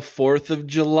go 4th of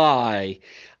July,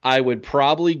 I would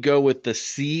probably go with the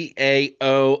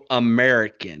CAO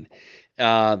American.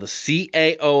 The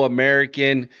CAO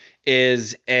American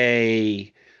is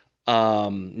a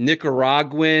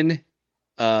Nicaraguan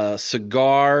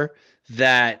cigar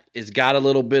that has got a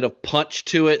little bit of punch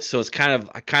to it. So it's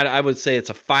I would say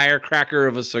it's a firecracker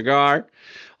of a cigar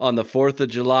on the 4th of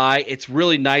July. It's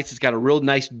really nice. It's got a real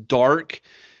nice dark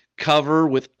cover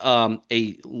with a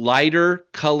lighter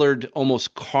colored,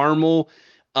 almost caramel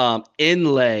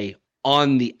inlay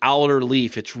on the outer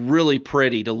leaf. It's really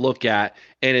pretty to look at,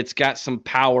 and it's got some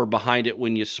power behind it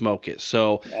when you smoke it.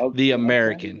 So the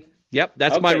American. Okay. Yep,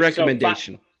 that's my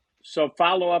recommendation. So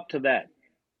follow up to that.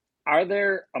 Are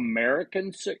there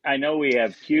Americans? I know we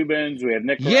have Cubans, we have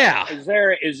Nicaraguan. Yeah. Is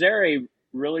there a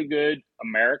really good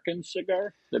American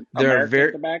cigar?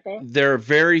 Tobacco? There are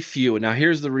very few. Now,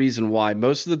 here's the reason why.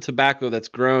 Most of the tobacco that's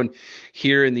grown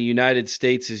here in the United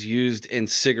States is used in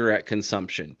cigarette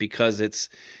consumption because it's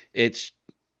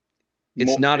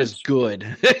not as good.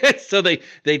 So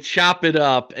they chop it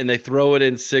up and they throw it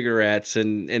in cigarettes,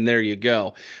 and there you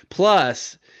go.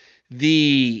 Plus,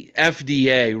 the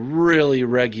FDA really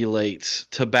regulates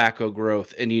tobacco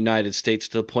growth in the United States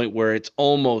to the point where it's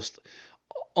almost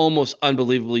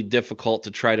unbelievably difficult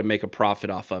to try to make a profit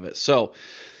off of it. So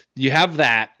you have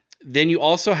that. Then you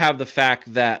also have the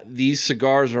fact that these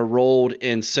cigars are rolled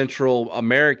in Central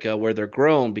America where they're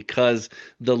grown because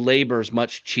the labor is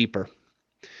much cheaper.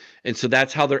 And so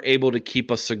that's how they're able to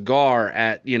keep a cigar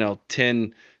at,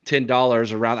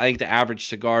 $10 around. I think the average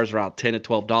cigar is around $10 to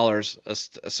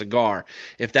 $12 a cigar.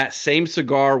 If that same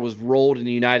cigar was rolled in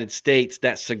the United States,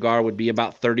 that cigar would be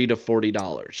about $30 to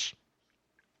 $40.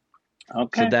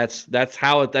 Okay. So that's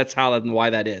how and why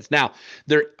that is. Now,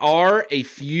 there are a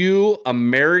few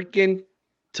American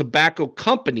tobacco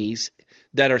companies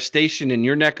that are stationed in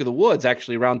your neck of the woods,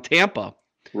 actually around Tampa.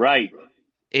 Right.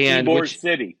 And Ybor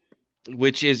City.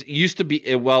 Which used to be,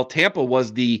 Tampa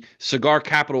was the cigar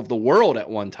capital of the world at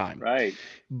one time. Right.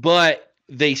 But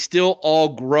they still all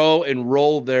grow and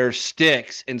roll their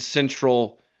sticks in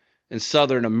Central and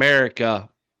Southern America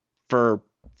for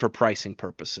pricing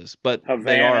purposes. But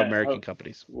they are American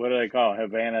companies. What do they call it?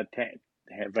 Havana,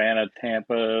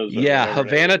 Tampa. Yeah,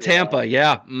 Havana, Tampa.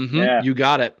 Yeah. Mm-hmm. Yeah, you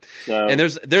got it. So, and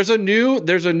there's a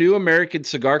new American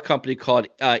cigar company called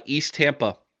East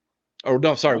Tampa. Or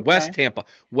no, sorry, okay. West Tampa.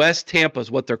 West Tampa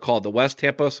is what they're called, the West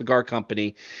Tampa Cigar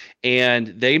Company, and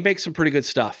they make some pretty good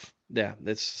stuff. Yeah,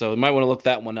 so you might want to look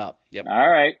that one up. Yep. All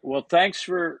right. Well, thanks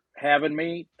for having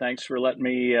me. Thanks for letting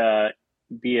me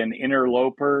be an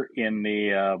interloper in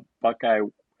the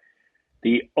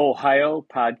Ohio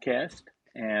podcast,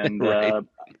 and right.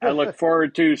 I look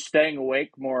forward to staying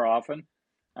awake more often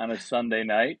on a Sunday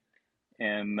night,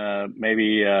 and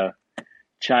maybe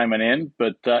chiming in.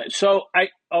 But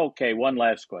one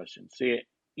last question. See,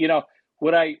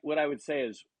 what I would say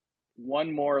is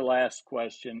one more last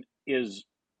question is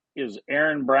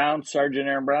Aaron Brown, Sergeant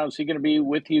Aaron Brown, is he going to be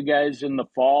with you guys in the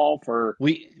fall for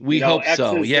we hope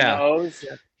so. Yeah.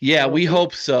 Yeah, we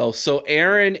hope so. So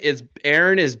Aaron is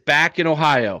back in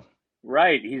Ohio.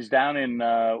 Right. He's down in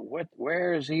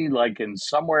where is he? Like in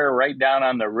somewhere right down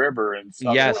on the river in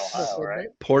southern Ohio, right?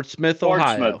 Portsmouth,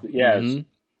 Ohio. Yes. Mm-hmm.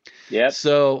 Yep.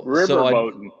 So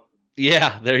riverboating.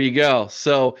 Yeah, there you go.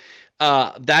 So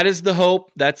that is the hope.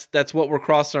 That's what we're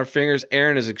crossing our fingers.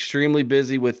 Aaron is extremely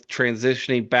busy with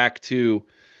transitioning back to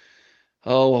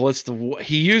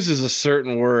he uses a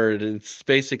certain word. It's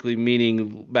basically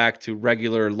meaning back to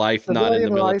regular life, not in the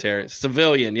military. Life.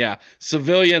 Civilian, yeah.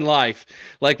 Civilian life.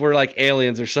 Like we're like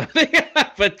aliens or something.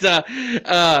 But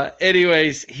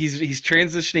anyways, he's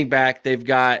transitioning back. They've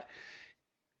got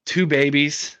 2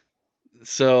 babies.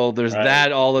 So there's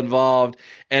that all involved.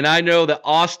 And I know that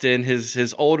Austin,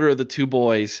 his older of the 2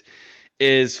 boys,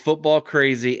 is football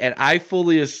crazy. And I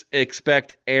fully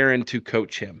expect Aaron to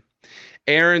coach him.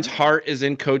 Aaron's heart is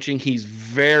in coaching. He's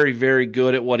very, very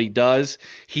good at what he does.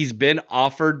 He's been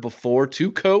offered before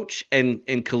to coach and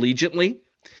collegiately.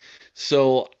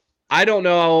 So I don't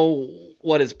know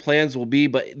what his plans will be,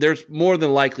 but there's more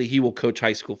than likely he will coach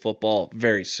high school football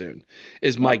very soon,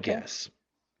 is my guess.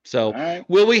 So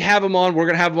will we have him on? We're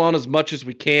going to have him on as much as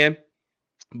we can.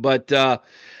 But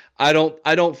I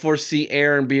don't foresee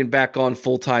Aaron being back on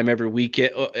full-time every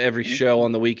weekend, every show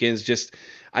on the weekends.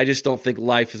 I just don't think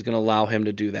life is going to allow him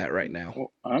to do that right now.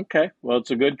 Okay. Well,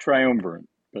 it's a good triumvirate.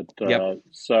 But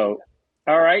So,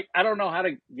 all right. I don't know how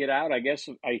to get out. I guess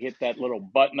I hit that little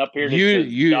button up here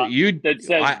that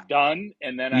says done,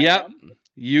 and then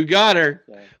you got her.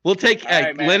 So, we'll take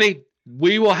Lenny.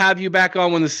 We will have you back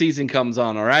on when the season comes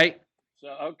on. All right. So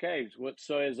okay.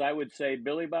 So as I would say,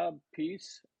 Billy Bob,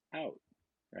 peace out.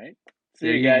 Right.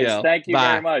 See you guys. Go. Thank you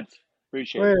very much.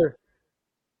 Appreciate it.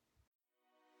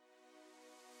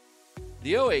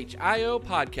 The OHIO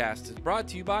podcast is brought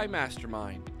to you by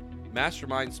Mastermind.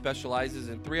 Mastermind specializes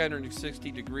in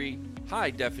 360-degree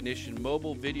high-definition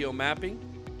mobile video mapping,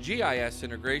 GIS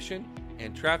integration,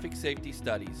 and traffic safety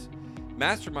studies.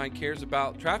 Mastermind cares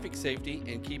about traffic safety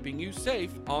and keeping you safe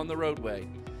on the roadway.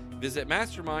 Visit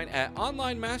Mastermind at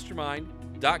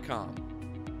onlinemastermind.com.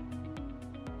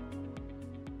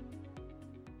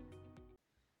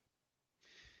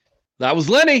 That was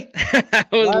Lenny. That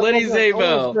was Lenny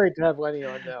Szabo. It's great to have Lenny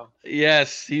on now.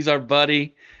 Yes, he's our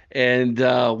buddy, and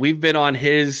we've been on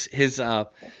his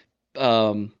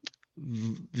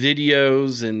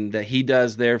videos and that he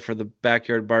does there for the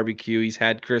Backyard Barbecue. He's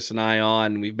had Chris and I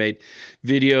on, and we've made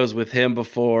videos with him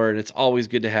before, and it's always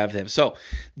good to have him. So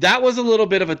that was a little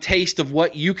bit of a taste of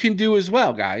what you can do as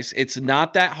well, guys. It's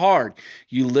not that hard.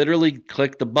 You literally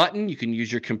click the button. You can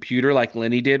use your computer like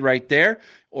Lenny did right there,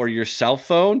 or your cell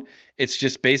phone. It's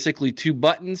just basically 2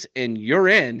 buttons and you're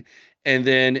in, and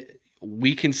then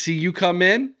we can see you come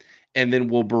in, and then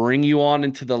we'll bring you on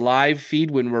into the live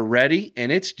feed when we're ready.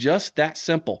 And it's just that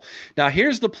simple. Now,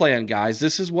 here's the plan, guys.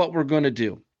 This is what we're going to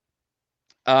do.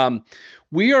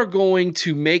 We are going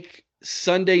to make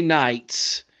Sunday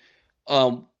nights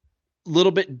a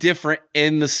little bit different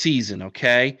in the season,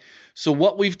 okay? So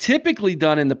what we've typically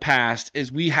done in the past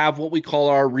is we have what we call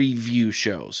our review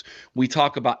shows. We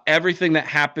talk about everything that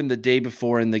happened the day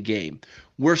before in the game.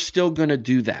 We're still going to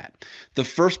do that. The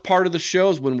first part of the show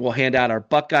is when we'll hand out our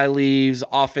Buckeye leaves,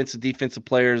 offensive, defensive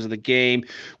players of the game.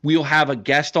 We'll have a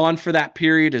guest on for that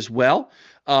period as well,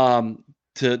 so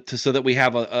that we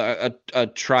have a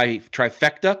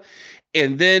trifecta.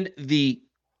 And then the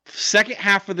second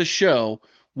half of the show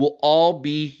will all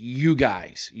be you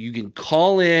guys. You can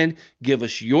call in, give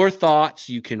us your thoughts.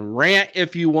 You can rant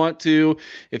if you want to.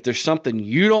 If there's something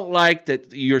you don't like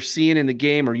that you're seeing in the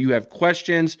game or you have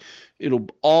questions, it'll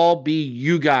all be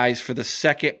you guys for the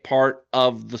second part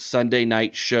of the Sunday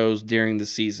night shows during the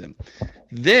season.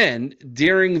 Then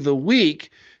during the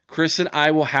week, Chris and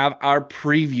I will have our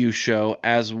preview show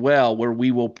as well, where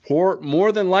we will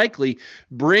more than likely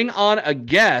bring on a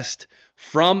guest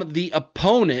from the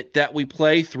opponent that we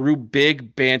play through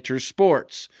Big Banter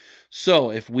Sports.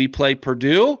 So if we play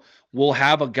Purdue, we'll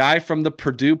have a guy from the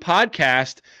Purdue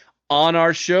podcast on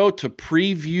our show to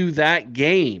preview that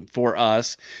game for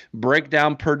us, break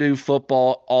down Purdue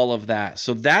football, all of that.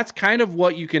 So that's kind of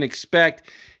what you can expect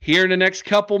here in the next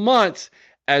couple months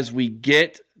as we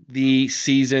get the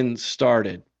season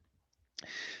started.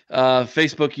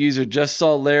 Facebook user just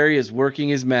saw Larry is working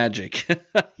his magic.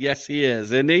 Yes, he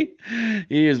is, isn't he?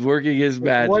 He is working his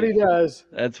magic. What he does.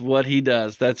 That's what he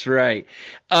does. That's right.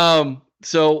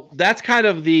 So that's kind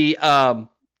of the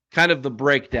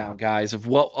breakdown, guys, of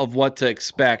what to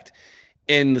expect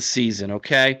in the season.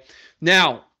 Okay.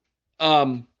 Now,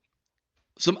 some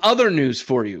other news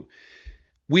for you.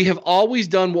 We have always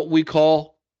done what we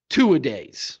call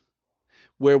two-a-days,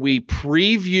 where we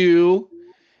preview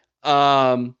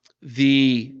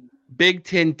the Big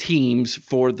Ten teams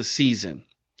for the season.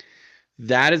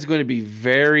 That is going to be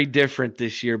very different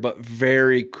this year, but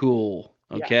very cool.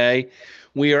 Okay. Yeah.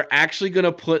 We are actually going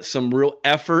to put some real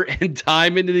effort and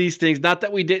time into these things. Not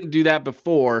that we didn't do that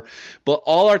before, but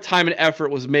all our time and effort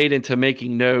was made into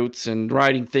making notes and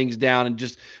writing things down and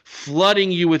just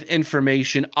flooding you with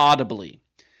information audibly.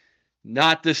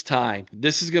 Not this time.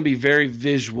 This is going to be very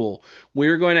visual.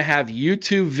 We're going to have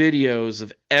YouTube videos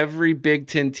of every Big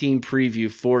Ten team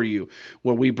preview for you,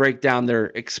 where we break down their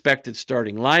expected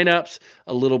starting lineups,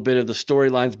 a little bit of the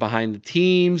storylines behind the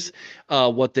teams,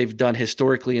 what they've done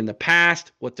historically in the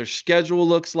past, what their schedule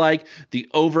looks like, the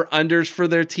over-unders for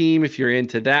their team, if you're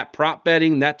into that, prop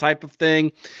betting, that type of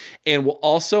thing. And we'll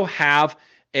also have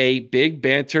a Big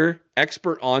Banter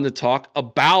expert on to talk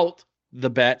about the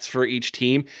bets for each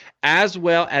team, as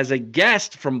well as a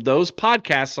guest from those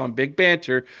podcasts on Big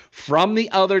Banter from the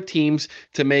other teams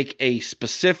to make a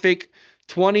specific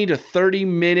 20 to 30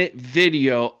 minute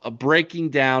video of breaking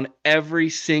down every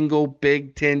single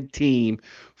Big Ten team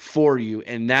for you.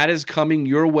 And that is coming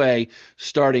your way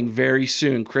starting very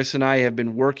soon. Chris and I have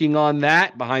been working on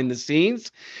that behind the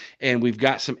scenes, and we've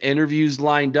got some interviews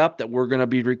lined up that we're going to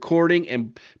be recording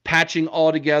and patching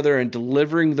all together and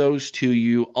delivering those to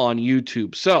you on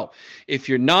YouTube. So if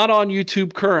you're not on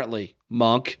YouTube currently,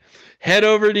 Monk, head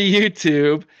over to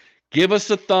YouTube. Give us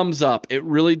a thumbs up. It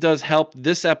really does help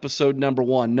this episode, number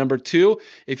one. Number two,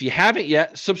 if you haven't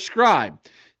yet, subscribe.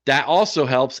 That also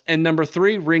helps. And number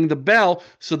three, ring the bell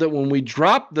so that when we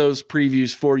drop those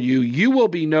previews for you, you will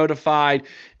be notified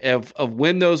of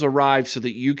when those arrive so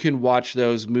that you can watch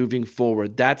those moving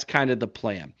forward. That's kind of the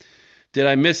plan. Did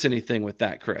I miss anything with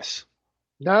that, Chris?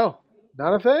 No,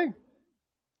 not a thing.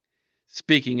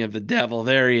 Speaking of the devil,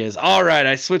 there he is. All right,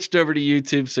 I switched over to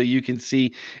YouTube so you can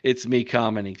see it's me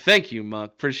commenting. Thank you,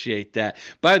 Monk. Appreciate that.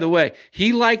 By the way,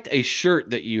 he liked a shirt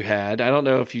that you had. I don't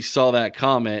know if you saw that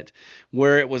comment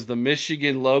where it was the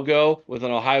Michigan logo with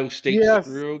an Ohio State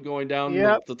screw going down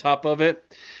the top of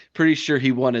it. Pretty sure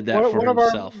he wanted that for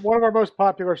himself. One of our most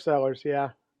popular sellers, yeah.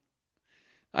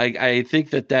 I think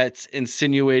that's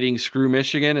insinuating Screw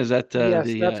Michigan. Is that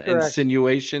the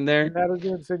insinuation there? That is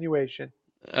the insinuation.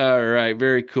 All right,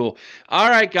 very cool. All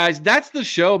right, guys, that's the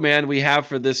show, man, we have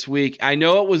for this week. I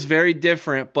know it was very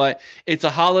different, but it's a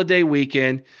holiday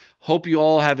weekend. Hope you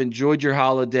all have enjoyed your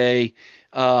holiday.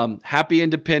 Happy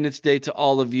Independence Day to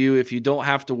all of you. If you don't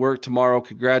have to work tomorrow,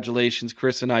 congratulations.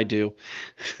 Chris and I do.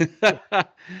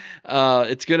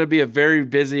 It's going to be a very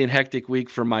busy and hectic week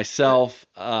for myself.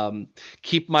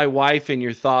 Keep my wife in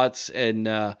your thoughts and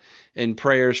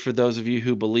prayers for those of you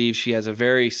who believe. She has a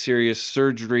very serious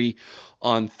surgery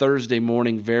on Thursday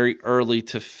morning, very early,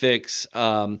 to fix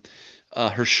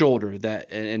her shoulder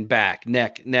and back,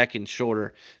 neck and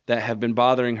shoulder that have been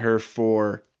bothering her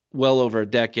for well over a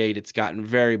decade. It's gotten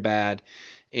very bad.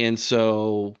 And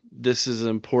so this is an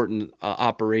important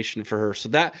operation for her. So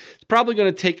that's probably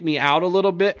going to take me out a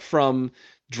little bit from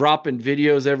dropping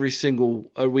videos every single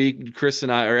week. Chris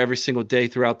and I, or every single day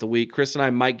throughout the week. Chris and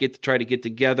I might try to get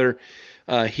together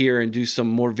here and do some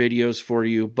more videos for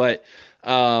you. But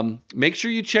make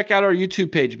sure you check out our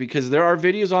YouTube page, because there are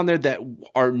videos on there that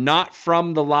are not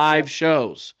from the live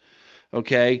shows.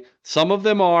 Okay. Some of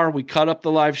them are, we cut up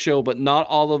the live show, but not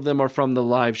all of them are from the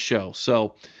live show.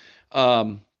 So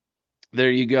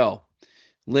there you go.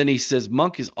 Lenny says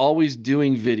Monk is always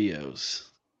doing videos.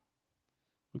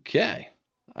 Okay.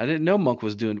 I didn't know Monk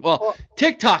was doing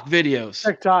TikTok videos.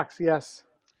 TikToks, yes.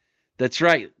 That's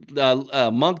right.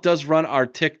 Monk does run our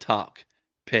TikTok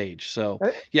page. So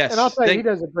yes, and I'll tell you, he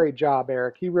does a great job,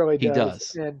 Eric. He really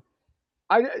does. He does.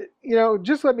 And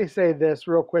just let me say this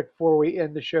real quick before we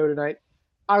end the show tonight.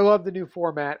 I love the new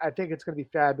format. I think it's going to be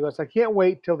fabulous. I can't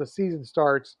wait till the season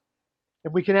starts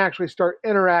and we can actually start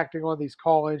interacting on these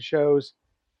call-in shows,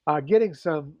 getting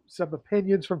some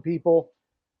opinions from people.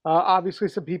 Obviously,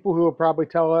 some people who will probably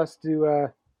tell us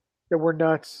that we're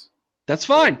nuts. That's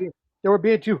fine. That we're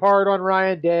being too hard on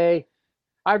Ryan Day.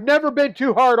 I've never been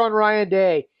too hard on Ryan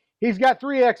Day. He's got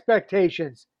 3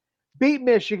 expectations: beat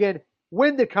Michigan,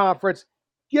 win the conference,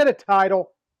 get a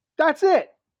title. That's it.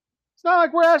 It's not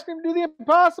like we're asking him to do the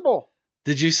impossible.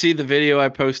 Did you see the video I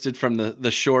posted from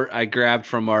the short I grabbed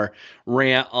from our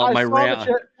rant on my rant?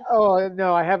 Oh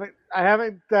no, I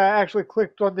haven't actually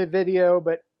clicked on the video,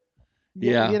 but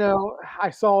yeah, I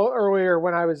saw earlier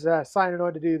when I was signing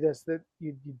on to do this that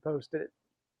you posted it.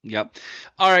 Yep.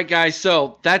 All right, guys.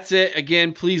 So that's it.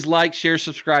 Again, please like, share,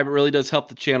 subscribe. It really does help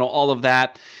the channel. All of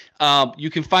that. You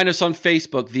can find us on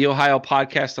Facebook, The Ohio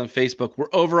Podcast on Facebook. We're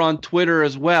over on Twitter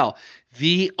as well.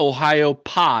 The Ohio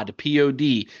Pod,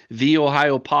 P-O-D, The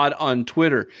Ohio Pod on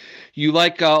Twitter. You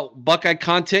like Buckeye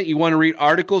content? You want to read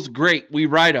articles? Great. We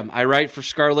write them. I write for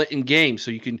Scarlet and Game. So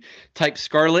you can type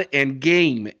Scarlet and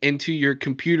Game into your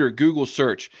computer, Google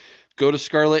search. Go to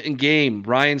Scarlet and Game.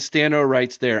 Ryan Stano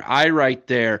writes there. I write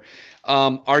there.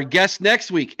 Our guest next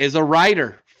week is a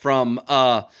writer from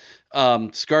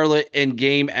Scarlet and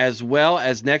Game, as well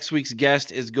as next week's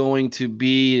guest is going to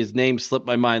be, his name slipped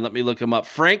my mind. Let me look him up.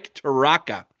 Frank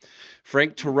Taraka.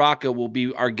 Frank Taraka will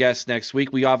be our guest next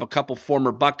week. We have a couple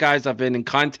former Buckeyes I've been in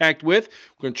contact with.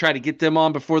 We're going to try to get them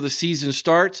on before the season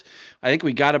starts. I think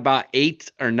we got about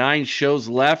 8 or 9 shows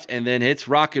left, and then it's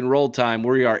rock and roll time.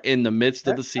 We are in the midst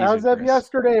of the season. As of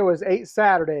yesterday, it was 8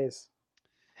 Saturdays.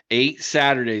 8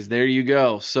 Saturdays. There you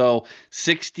go. So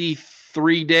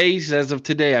 63 days as of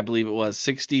today, I believe it was.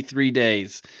 63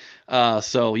 days.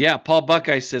 So, yeah, Paul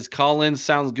Buckeye says call in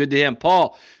sounds good to him.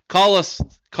 Paul, call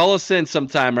us in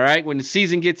sometime, all right? When the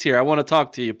season gets here, I want to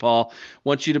talk to you, Paul.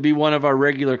 Want you to be one of our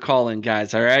regular call-in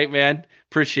guys, all right, man?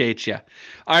 Appreciate you.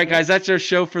 All right, guys, that's our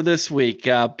show for this week.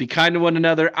 Be kind to one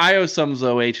another. I owe some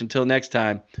OH. Until next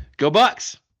time, go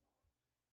Bucks.